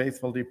 For the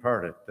faithful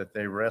departed, that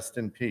they rest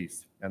in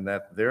peace, and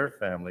that their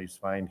families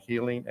find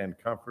healing and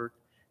comfort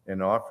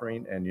in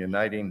offering and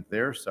uniting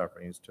their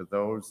sufferings to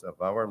those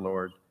of our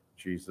Lord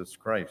Jesus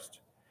Christ,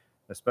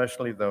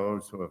 especially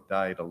those who have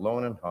died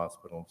alone in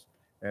hospitals,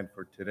 and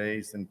for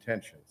today's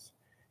intentions,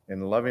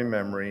 in loving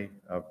memory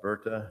of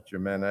Berta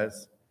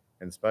Jimenez,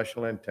 and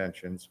special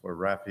intentions for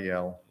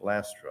Rafael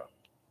Lastra.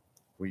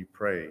 We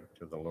pray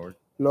to the Lord.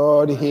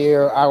 Lord,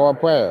 hear our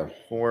prayer.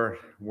 For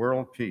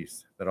world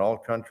peace, that all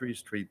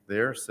countries treat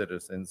their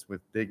citizens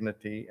with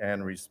dignity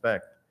and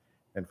respect,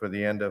 and for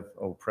the end of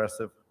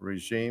oppressive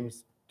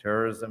regimes,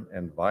 terrorism,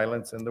 and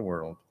violence in the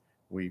world,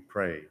 we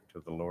pray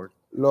to the Lord.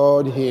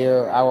 Lord,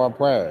 hear our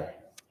prayer.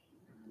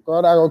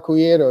 God, our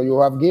Creator, you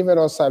have given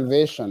us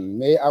salvation.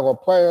 May our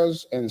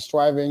prayers and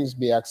strivings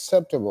be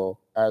acceptable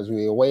as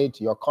we await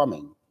your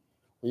coming.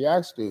 We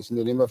ask this in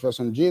the name of your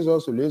Son,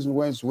 Jesus, who lives and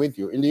reigns with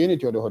you in the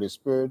unity of the Holy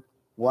Spirit,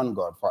 one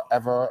God,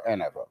 forever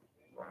and ever.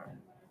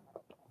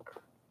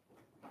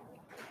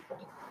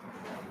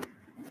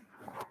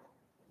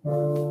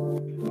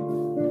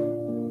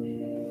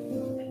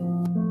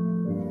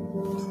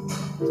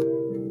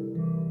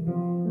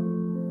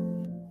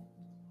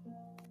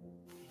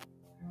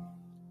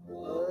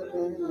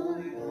 Open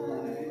my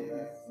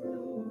eyes,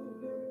 Lord.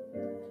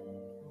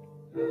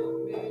 Help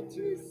me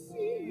to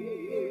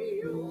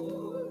see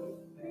your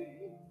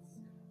face.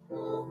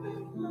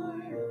 Open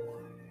my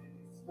eyes,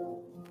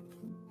 Lord.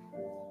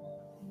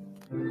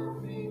 Help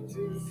me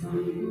to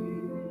see.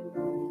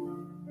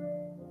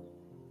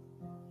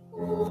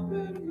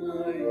 Open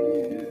my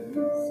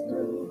ears,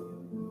 Lord.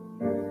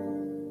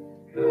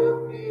 Help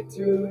me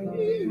to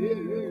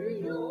hear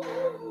your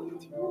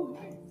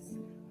voice.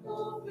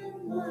 Open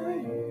my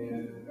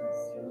ears,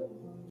 Lord.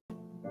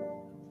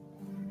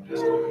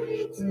 Help me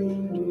to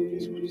hear.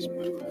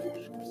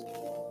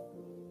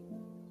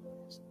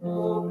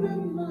 Open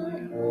my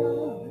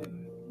heart,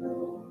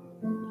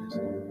 Lord.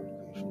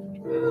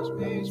 Help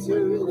me to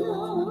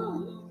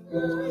love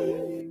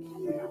like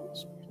you.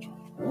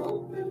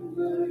 Open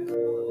my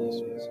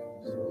heart.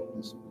 Help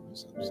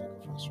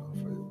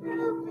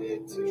me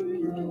to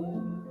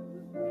love.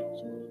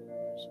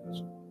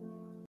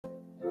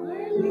 I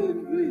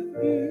live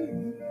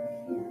within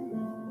you.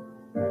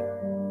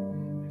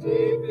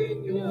 Deep in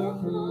your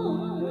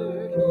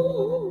heart,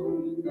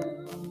 oh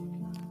now.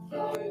 I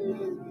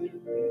live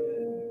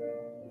within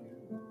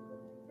you.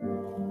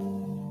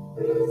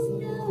 There's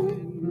now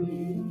in me.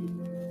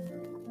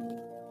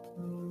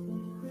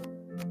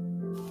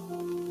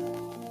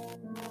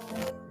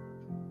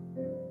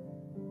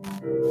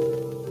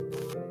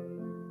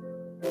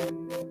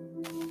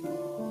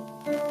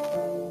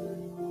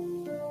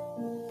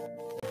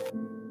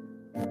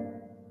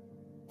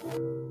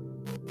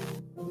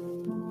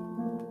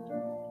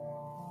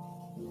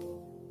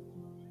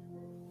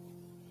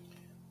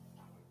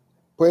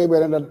 Pray,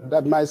 brethren,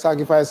 that my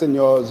sacrifice and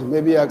yours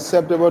may be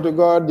acceptable to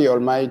God, the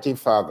Almighty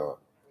Father.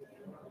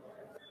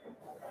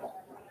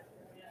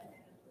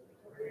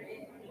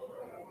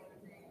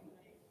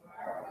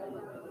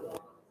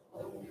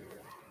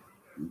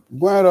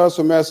 Grant us,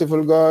 O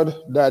merciful God,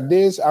 that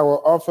this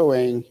our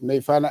offering may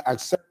find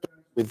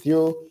acceptance with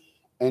you,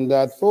 and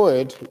that through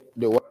it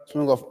the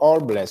wellspring of all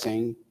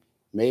blessing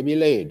may be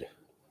laid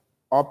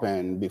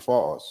open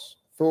before us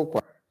through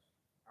Christ.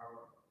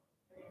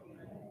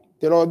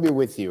 The Lord be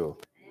with you.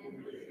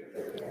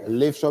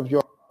 Lift up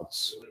your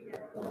hearts.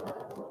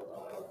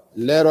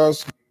 Let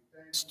us give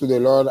thanks to the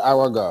Lord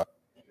our God.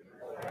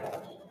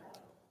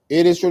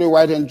 It is truly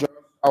right and just,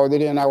 our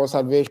duty and our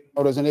salvation,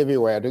 always and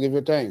everywhere, to give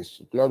you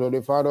thanks, Lord, Holy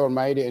Father,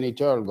 Almighty and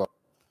eternal God.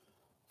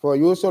 For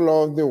you so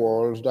loved the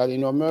world that in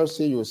your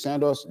mercy you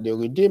sent us the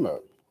Redeemer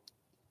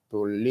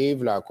to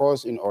live like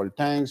us in all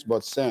things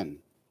but sin,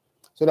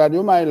 so that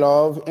you might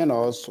love in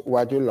us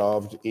what you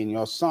loved in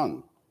your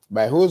Son,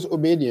 by whose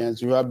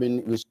obedience you have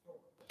been restored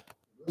to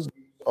those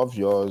gifts of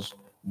yours,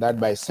 that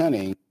by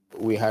sinning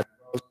we had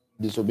lost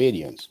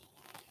disobedience.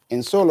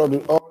 And so, Lord,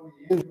 with all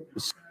the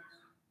angels,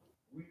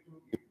 we to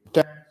give you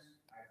thanks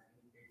as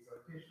in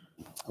exaltation.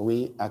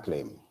 We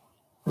acclaim.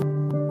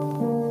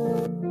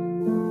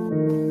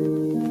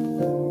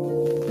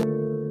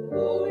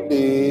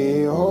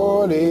 Holy,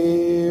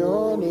 holy,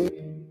 holy,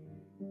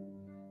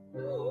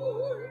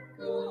 Lord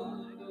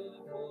God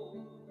of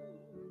hosts,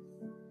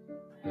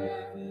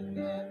 heaven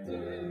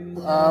and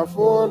earth are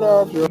full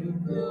of your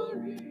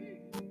glory.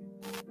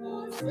 honor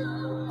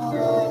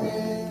Hosanna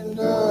in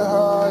the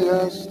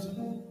highest.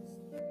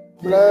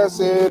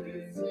 Blessed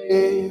is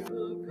he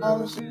who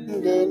comes in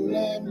the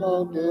name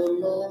of the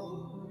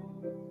Lord.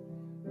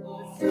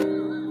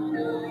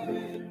 Hosanna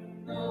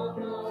in the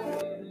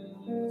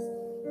highest.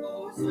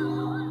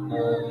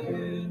 Hosanna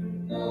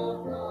in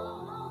the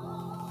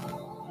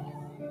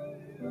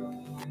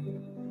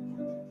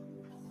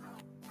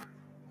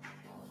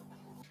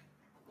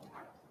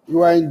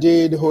You are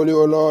indeed holy,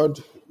 O Lord,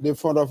 the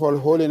fount of all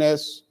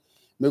holiness.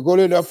 May God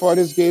therefore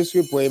these gifts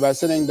we pray by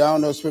sending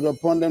down the Spirit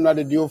upon them that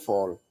the dew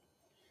fall,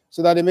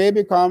 so that it may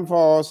become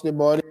for us the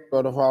body and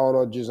blood of our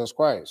Lord Jesus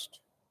Christ.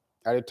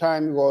 At the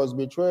time he was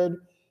betrayed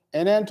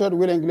and entered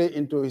willingly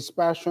into his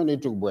passion, he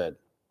took bread,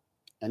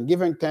 and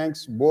giving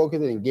thanks, broke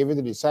it and gave it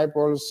to the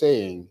disciples,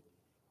 saying,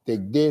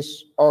 take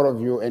this, all of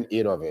you, and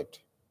eat of it,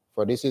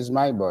 for this is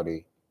my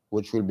body,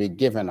 which will be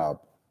given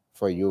up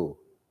for you.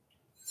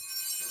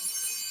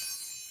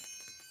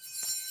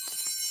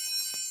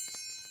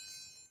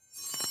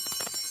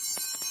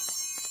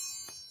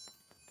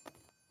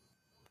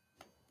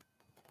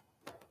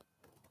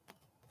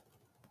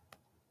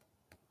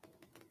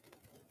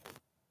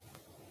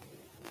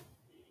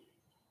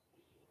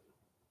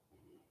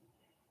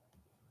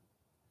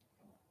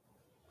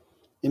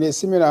 In a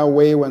similar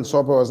way, when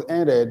supper was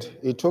ended,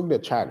 he took the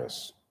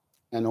chalice,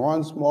 and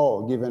once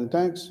more giving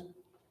thanks,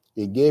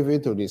 he gave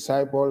it to the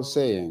disciples,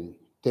 saying,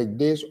 take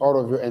this, all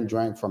of you, and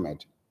drink from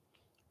it.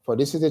 For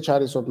this is the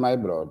chalice of my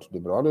blood, the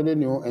blood of the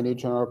new and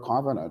eternal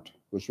covenant,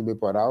 which will be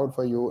poured out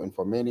for you and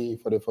for many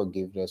for the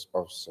forgiveness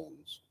of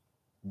sins.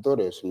 Do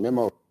this in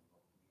memory.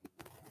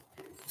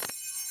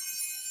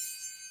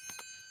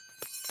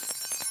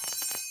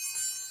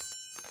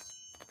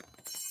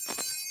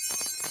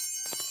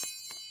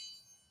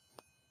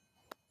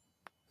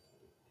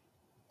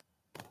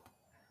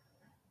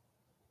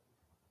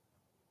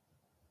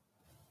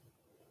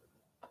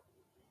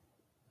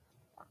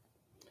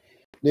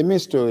 The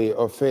mystery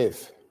of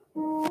faith.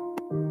 When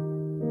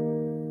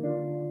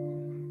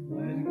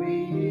we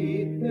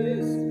eat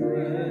this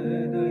bread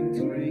and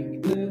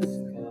drink this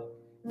cup,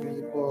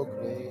 We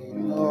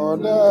proclaim your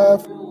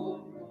death,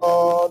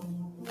 Lord,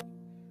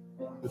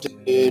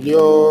 until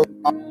you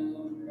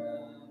come.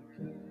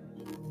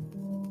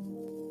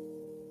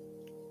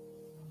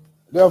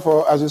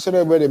 Therefore, as we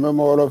celebrate the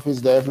memorial of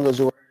his death, we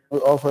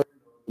offer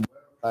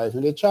life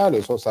in the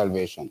chalice of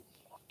salvation,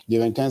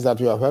 giving thanks that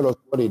you have held us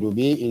worthy to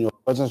be in your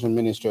presence and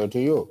minister to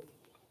you.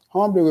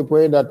 Humbly we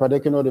pray that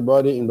partaking of the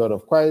body and blood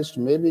of Christ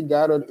may be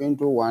gathered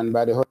into one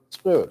by the Holy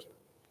Spirit.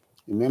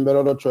 Remember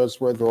all the church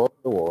spread throughout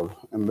the world,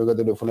 and bring it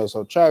to the fullness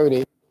of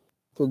charity,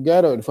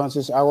 together with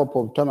Francis, our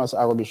Pope, Thomas,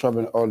 our Bishop,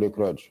 and all the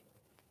clergy.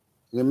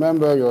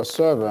 Remember your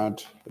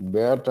servant,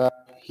 Berta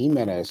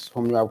Jimenez,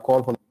 whom you have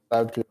called from the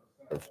life to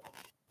yourself,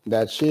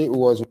 that she who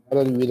was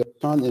united with the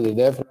Son in the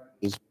death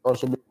is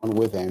also be one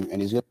with him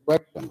in his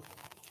resurrection.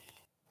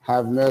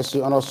 Have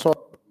mercy on us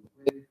all.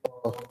 Pray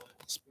for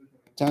spiritual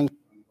attention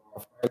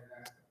of our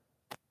Master.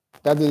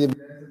 That is the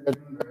blessed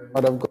patron and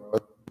Mother of God,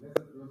 blessed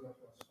those of your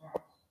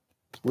spouse,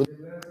 with the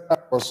blessed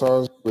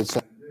apostles, with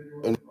Saint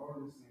Pedro and all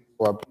the saints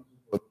who are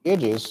for the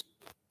ages,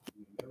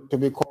 to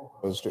be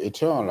called to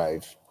eternal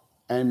life,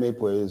 and may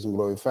praise and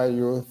glorify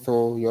you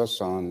through your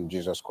Son,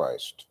 Jesus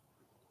Christ.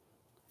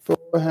 Through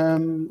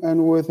him,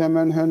 and with him,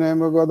 and in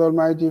him, O God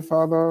Almighty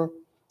Father,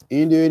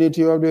 in the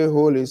unity of the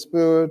Holy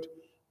Spirit,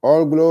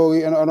 all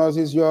glory and honor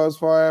is yours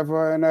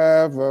forever and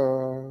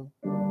ever.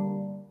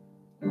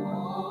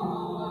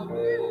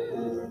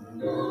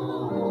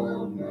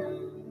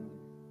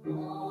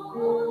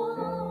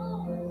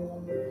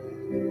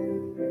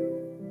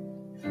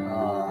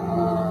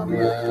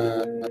 Amen.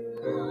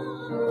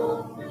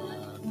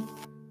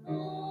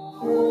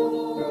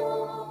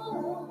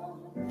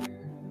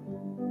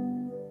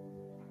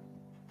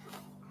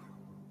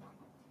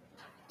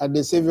 At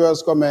the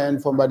Savior's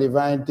command from the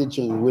divine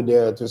teaching, we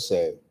dare to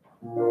say,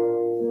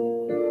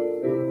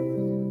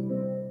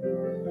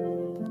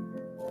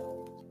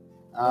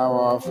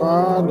 Our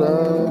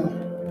Father,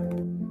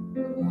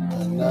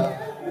 and hallowed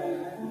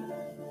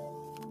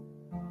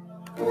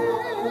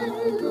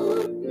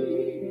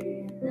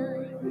be thy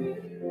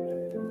name.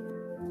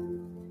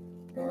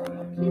 Thy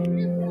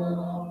kingdom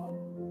come,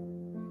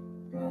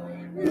 thy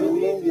will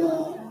be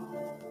done,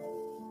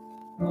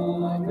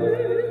 on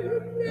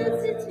earth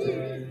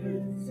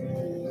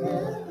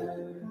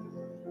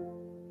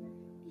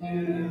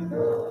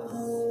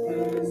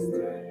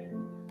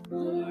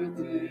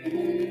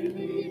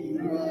daily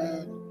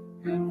bread,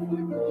 and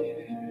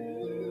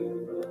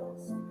forgive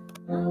us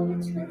our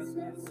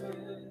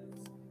trespasses,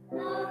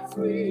 as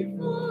we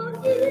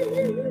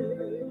forgive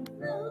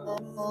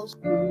those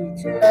who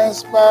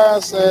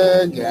trespass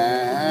against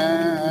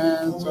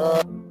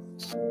us.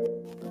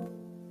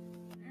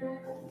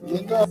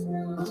 Lead us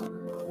not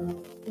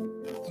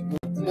into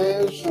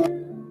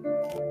temptation,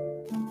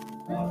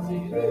 but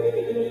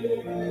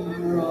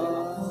deliver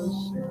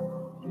us.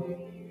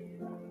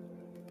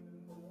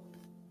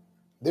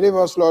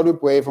 Deliver us, Lord, we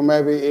pray, from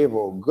every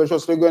evil.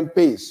 Graciously grant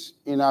peace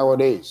in our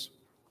days,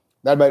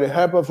 that by the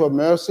help of your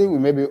mercy we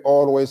may be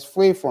always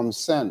free from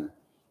sin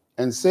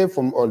and safe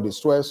from all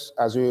distress,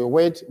 as we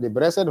await the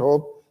blessed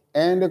hope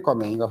and the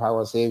coming of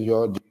our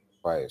Savior, Jesus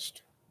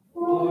Christ.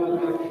 For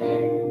the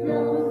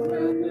kingdom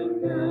and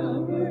the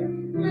power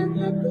and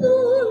the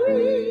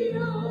glory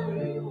are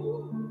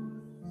yours,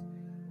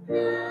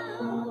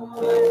 now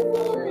and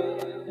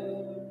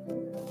forever.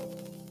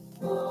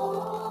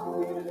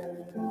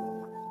 Amen.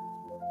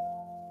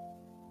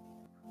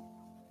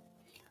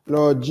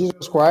 Lord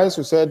Jesus Christ,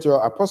 who said to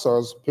your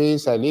apostles,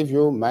 peace I leave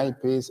you, my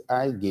peace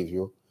I give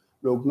you,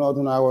 look not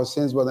on our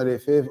sins, but on the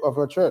faith of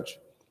your church,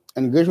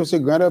 and graciously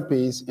grant her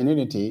peace and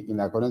unity in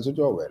accordance with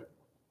your will,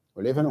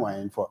 who live and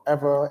reign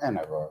forever and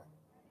ever.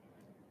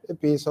 The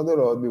peace of the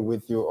Lord be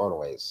with you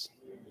always.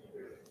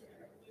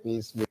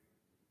 Peace be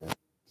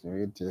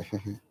with you.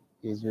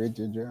 Peace be with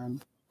you,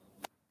 John.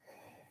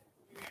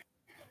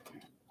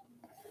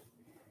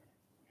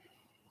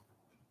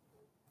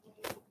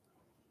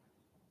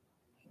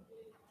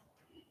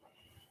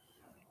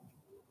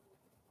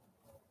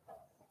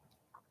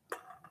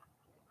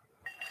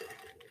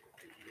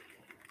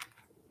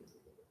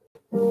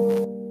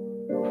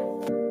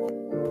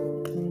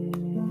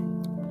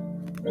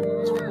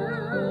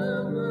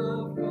 Lamb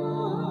of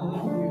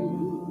God,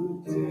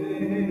 you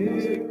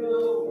take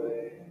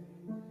away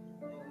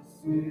the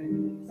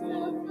sins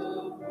of the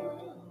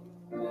world.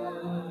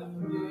 Have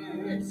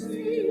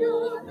mercy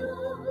on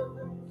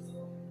us.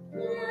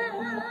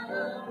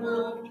 Lamb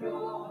of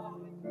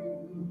God,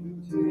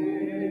 you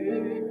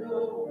take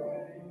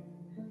away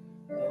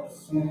the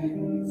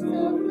sins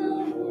of the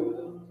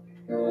world.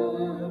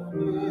 Have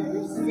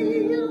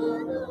mercy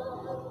on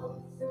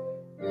us.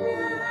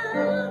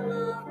 Lamb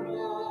of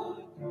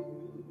God,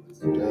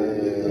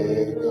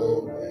 Take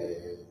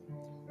away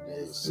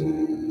the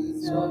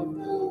sins of of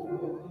the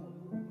world,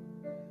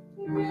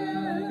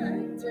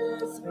 grant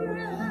us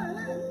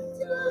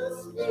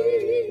peace.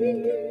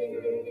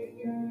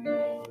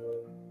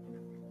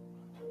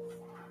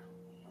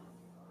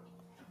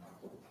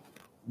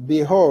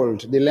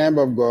 Behold, the Lamb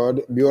of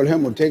God, behold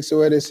him who takes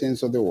away the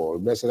sins of the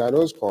world. Blessed are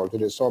those called to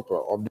the supper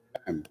of the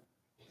Lamb.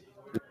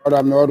 Lord,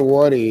 I'm not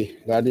worthy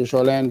that you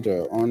shall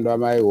enter under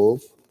my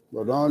roof,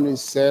 but only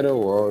say the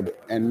word,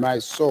 and my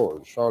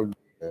soul shall be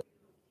saved.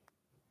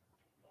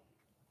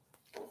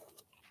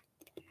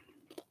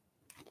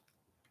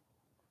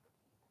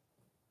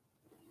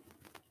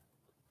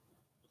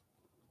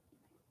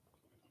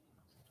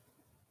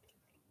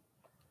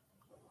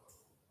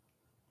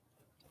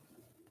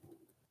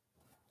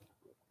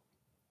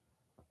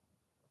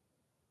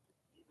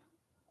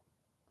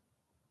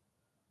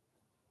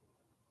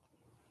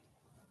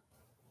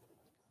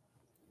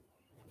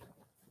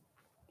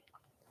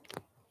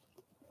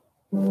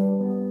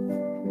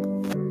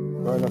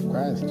 Blood of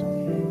Christ.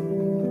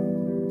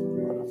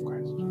 Blood of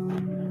Christ.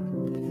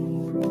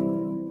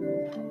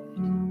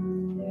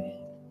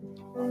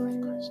 Blood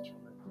of Christ.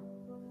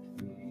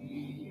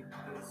 Eat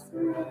this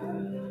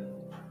bread,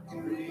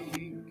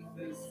 drink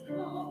this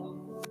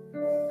cup,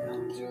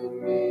 come to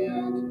me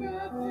and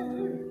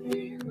never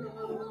be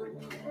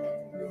lonely.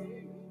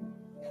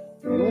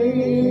 Bring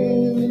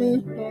me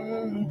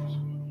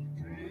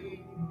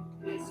Drink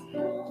this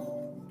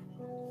cup,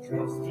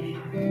 trust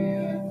in me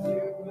and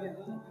you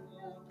will.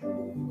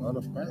 blood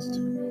of Christ.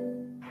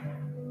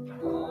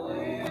 I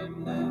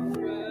am the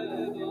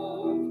bread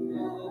of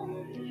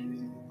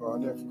life,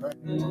 Blood of Christ.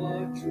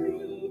 the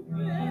true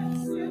bread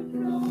sent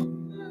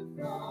from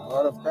the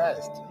Blood of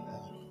Christ.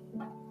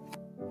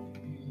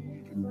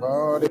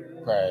 Blood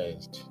of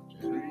Christ.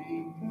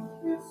 Drink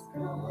this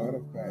Blood cup,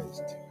 of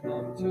Christ.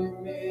 come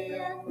to me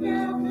and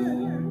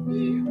never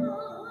be hungry.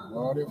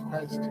 Blood of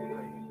Christ.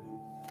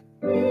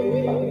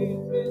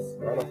 Drink this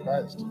Blood of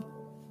Christ.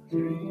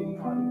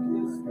 drink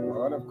this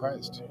Blood of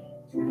Christ.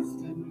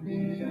 trust in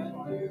me and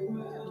you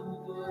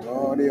will.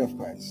 Body of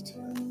Christ.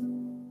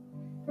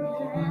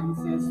 Your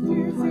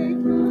ancestors ate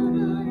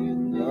manna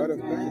in the Blood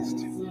of Christ.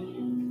 desert,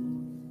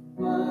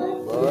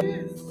 but Blood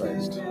this of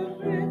Christ. is the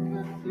bread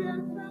come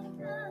down from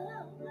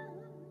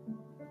heaven.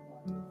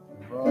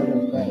 Blood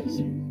of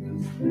Christ.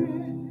 This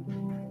bread,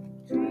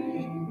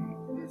 drink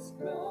this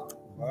cup,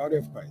 Blood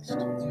of Christ.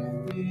 come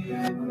to me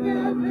and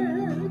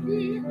never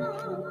be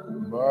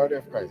hungry. Blood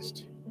of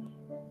Christ.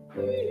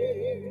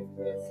 Drink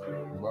this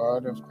bread,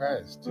 Blood of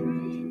Christ.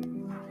 drink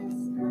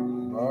this cup,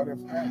 Blood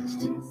of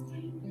Christ. trust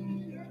in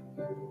me and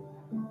you will.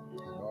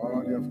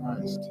 Blood of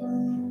Christ.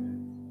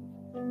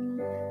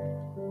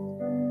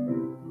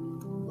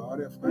 Blood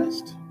Body of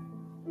Christ.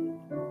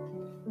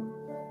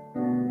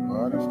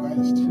 Body of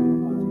Christ.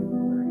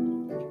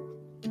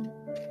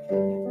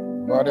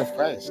 Body of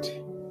Christ.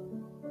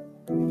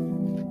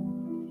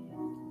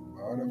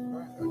 Body of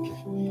Christ.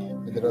 Okay.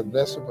 May the Lord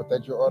bless you,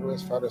 protect you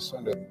always, Father,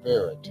 Son, and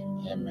Spirit.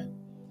 Amen.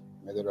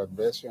 May the Lord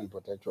bless you and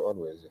protect you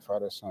always, the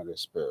Father, Son, and the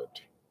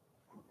Spirit.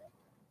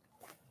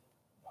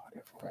 Body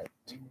of Christ.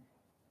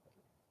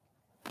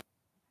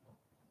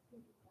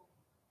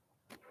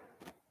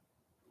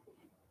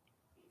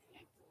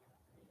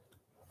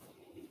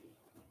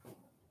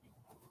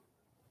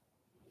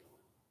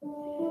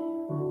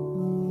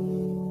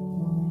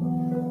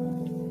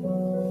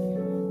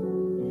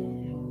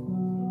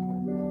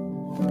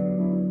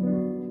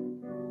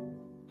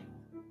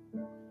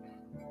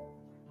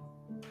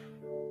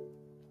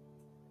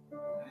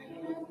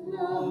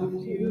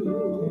 Loved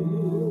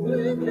you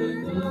with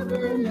an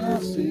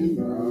everlasting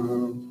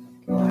love.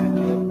 I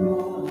have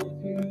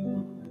called you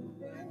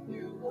and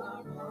you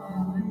are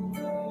mine.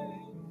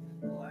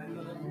 I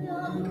have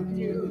loved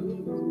you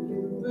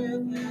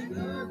with an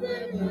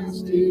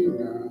everlasting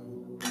love.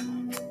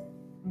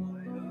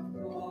 I have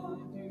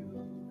called you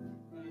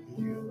and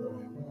you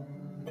are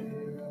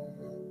mine.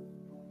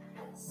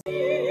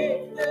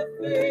 Seek the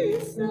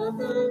face of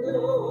the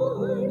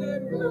Lord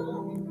and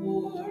long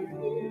for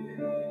him.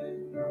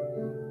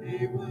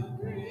 He will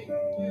bring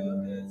you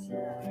his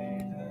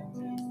light and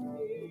his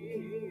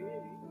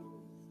peace.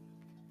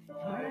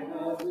 I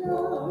have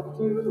loved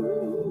you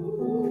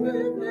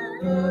with an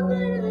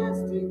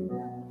everlasting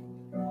love.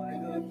 I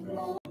have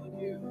called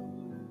you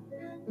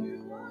and you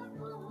are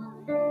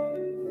mine.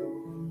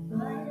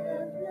 I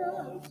have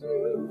loved you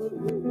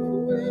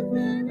with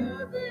an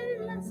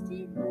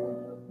everlasting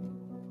love.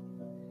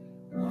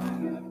 I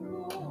have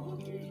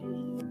called you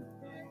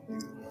and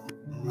you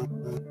are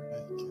mine.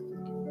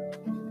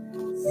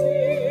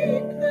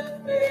 Seek the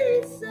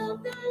face of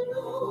the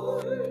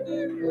Lord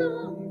and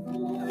long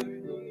for him.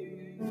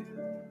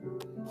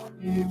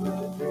 He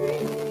will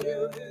bring you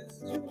his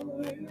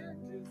joy and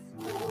his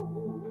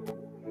hope.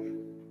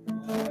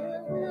 I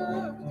have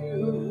loved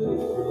you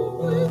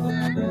with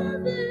an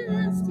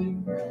everlasting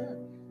love.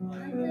 I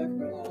have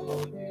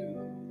called you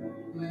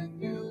and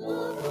you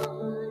are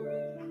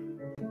mine.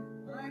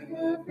 I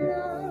have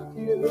loved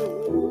you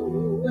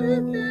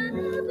with an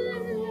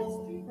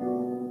everlasting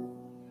love.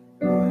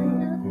 I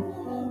have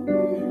called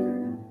you.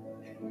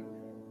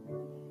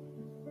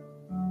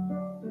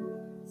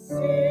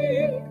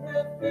 Seek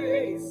the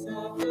face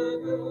of the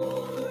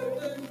Lord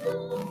and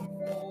long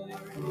for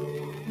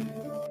him.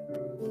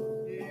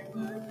 He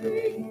will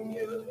bring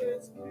you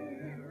his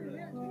care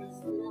and his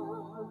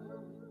love.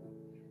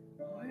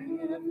 I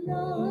have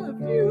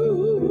loved you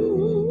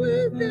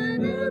with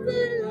an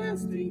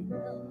everlasting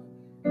love.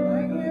 I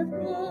have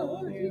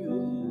called you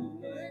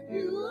and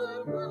you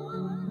are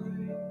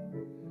mine.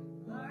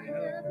 I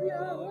have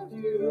loved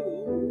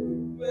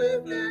you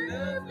with an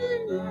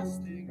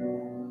everlasting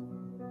love.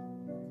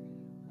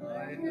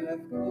 I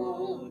have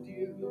called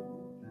you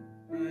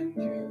and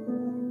you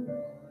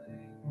are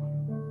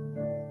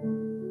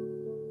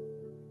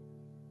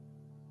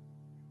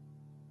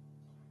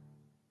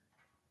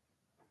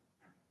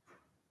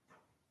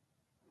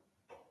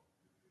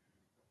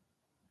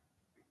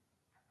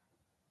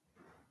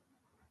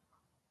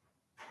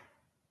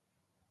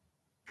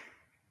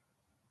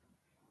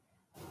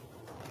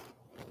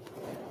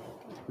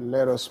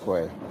Let us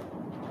pray.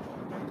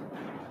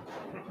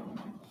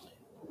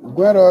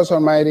 Grant us,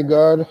 Almighty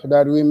God,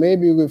 that we may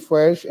be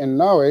refreshed and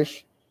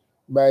nourished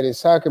by the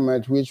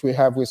sacrament which we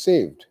have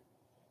received,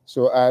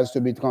 so as to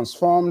be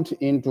transformed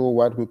into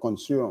what we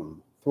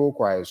consume through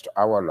Christ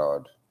our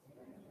Lord.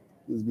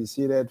 Please be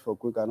seated for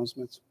quick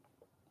announcements.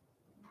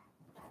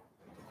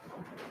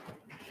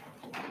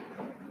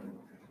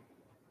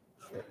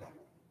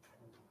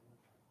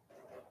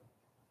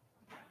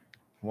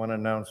 One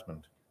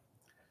announcement.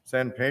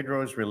 San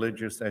Pedro's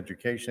religious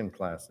education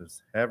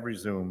classes have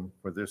resumed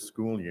for this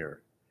school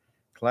year.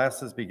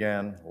 Classes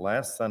began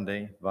last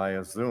Sunday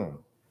via Zoom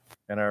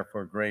and are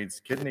for grades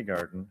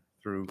kindergarten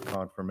through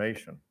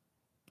confirmation.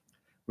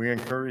 We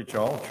encourage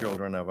all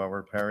children of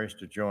our parish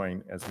to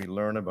join as we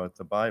learn about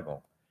the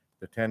Bible,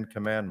 the Ten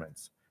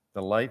Commandments,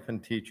 the life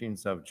and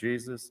teachings of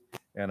Jesus,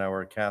 and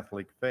our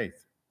Catholic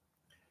faith.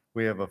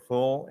 We have a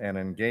full and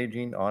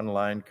engaging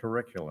online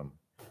curriculum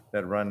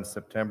that runs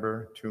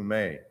September to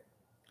May.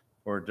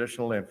 For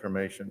additional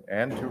information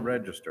and to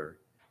register,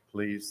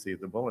 please see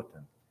the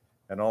bulletin.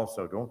 And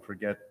also, don't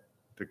forget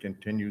to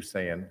continue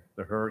saying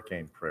the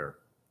hurricane prayer.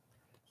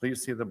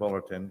 Please see the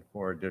bulletin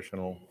for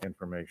additional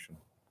information.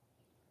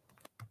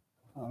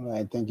 All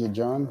right, thank you,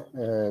 John.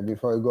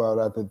 Before we go,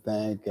 I'd like to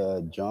thank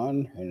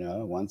John,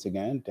 once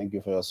again. Thank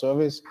you for your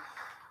service.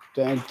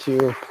 Thank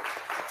you.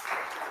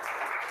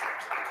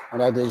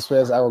 I'd like to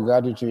express our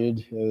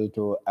gratitude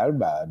to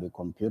Alba, the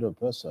computer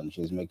person.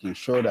 She's making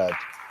sure that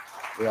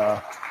we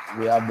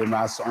have the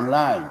mass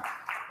online.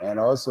 And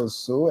also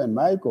Sue and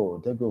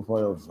Michael, thank you for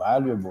your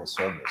valuable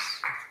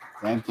service.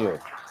 Thank you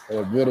for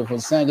your beautiful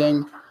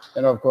singing.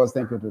 And of course,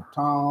 thank you to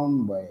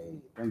Tom.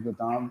 Thank you,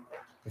 Tom.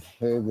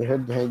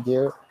 Good, thank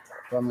you.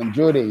 From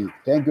Judy,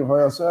 thank you for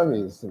your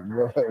service.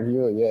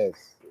 You, yes.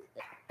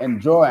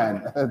 And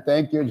Joanne,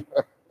 thank you.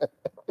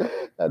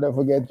 I don't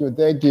forget you.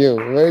 Thank you.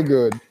 Very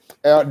good.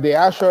 The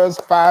ushers,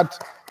 Pat,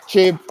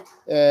 Chip,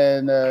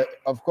 and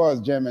of course,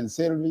 Jem and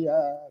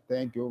Sylvia,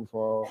 thank you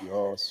for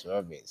your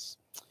service.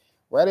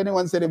 Well,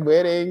 anyone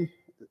celebrating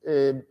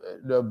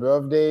the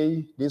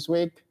birthday this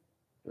week?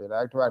 We'd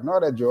like to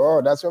acknowledge you.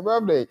 Oh, that's your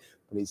birthday.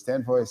 Please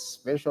stand for a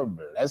special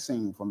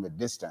blessing from a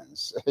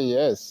distance.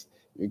 Yes,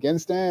 you can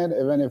stand.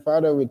 Heavenly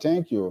Father, we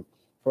thank you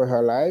for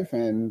her life.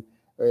 And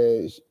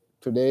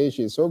today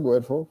she's so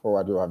grateful for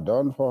what you have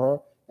done for her.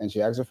 And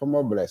she asks for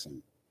more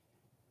blessing.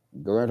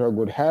 Grant her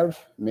good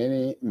health.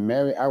 Mary,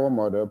 our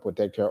mother,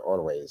 protect her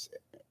always.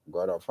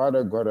 God our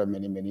Father, God her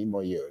many, many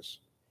more years.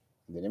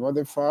 In the name of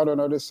the Father,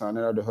 and of the Son,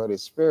 and of the Holy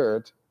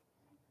Spirit,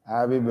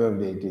 happy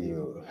birthday to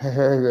you.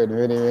 Good,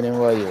 many, many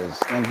more years.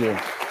 Thank you.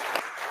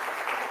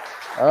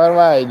 All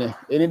right.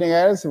 Anything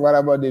else? What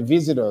about the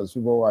visitors?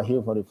 People who are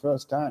here for the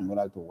first time. We'd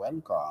like to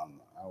welcome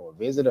our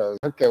visitors.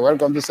 Okay,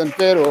 welcome to San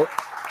Pedro.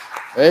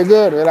 Very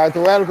good. We'd like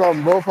to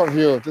welcome both of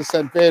you to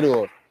San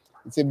Pedro.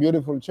 It's a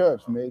beautiful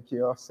church. Make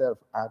yourself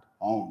at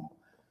home.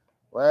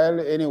 Well,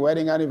 any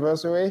wedding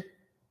anniversary?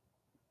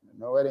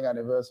 No wedding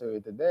anniversary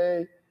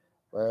today.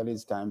 Well,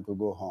 it's time to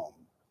go home.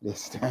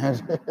 This time.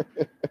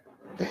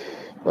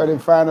 For the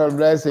final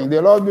blessing.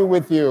 The Lord be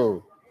with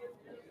you.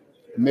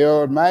 May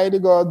Almighty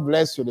God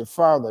bless you, the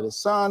Father, the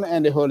Son,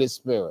 and the Holy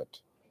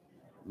Spirit.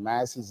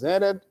 Mass is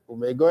ended. We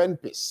may go in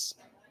peace.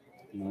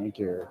 Thank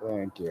you.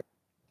 Thank you.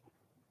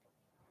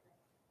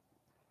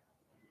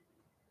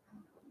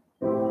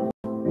 Come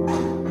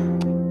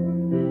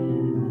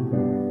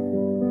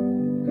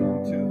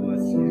to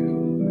us,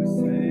 you who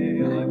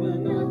say, I will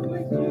not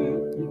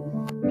forget you.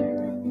 Be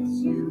with us,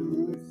 you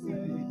who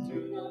say, do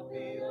not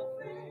be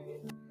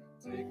afraid.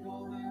 Take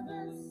hold of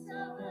us,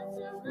 our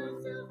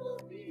hearts will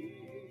be.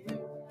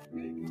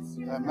 Make us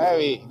your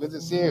Mary, good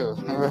to see you.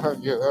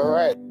 You all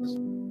right?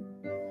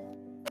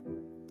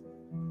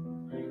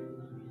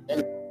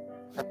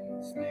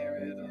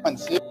 Spirit of And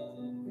see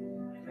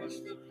love, crush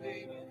the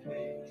pain of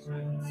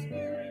hatred.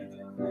 Spirit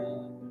of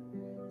love,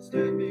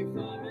 stand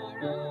before our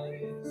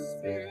eyes.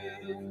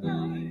 Spirit of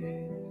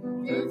light,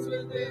 dance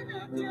within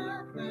our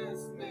darkness.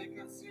 Make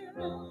us your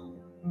own.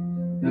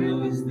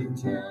 Now is the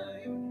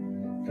time.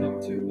 Come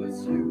to us,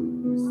 you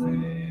who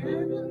say, I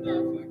will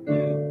not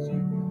forget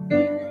you. Be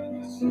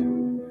with us, you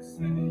who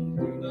say,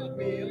 do not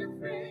be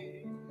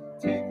afraid.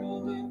 Take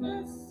hold of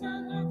us,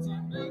 our hearts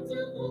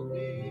will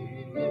be.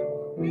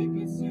 Make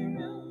us your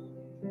own.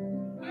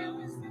 Now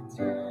is the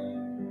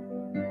time.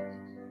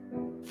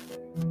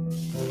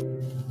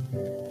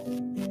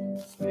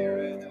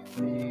 Spirit of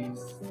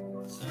peace,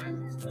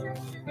 silence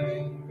thoughts of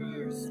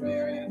anger.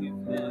 Spirit of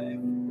life,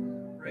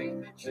 break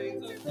the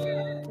chains of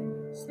death.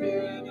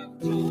 Spirit of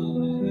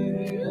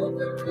joy,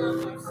 overcome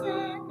our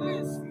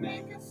sadness.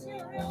 Make us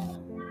your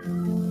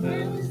own.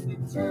 Now is the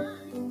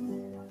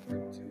time.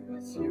 Come to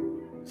us, you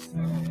who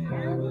say, I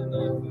will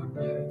not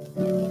forget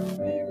you.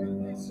 Be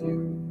with us, you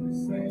who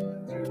say,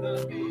 do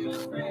not be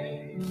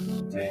afraid.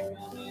 Take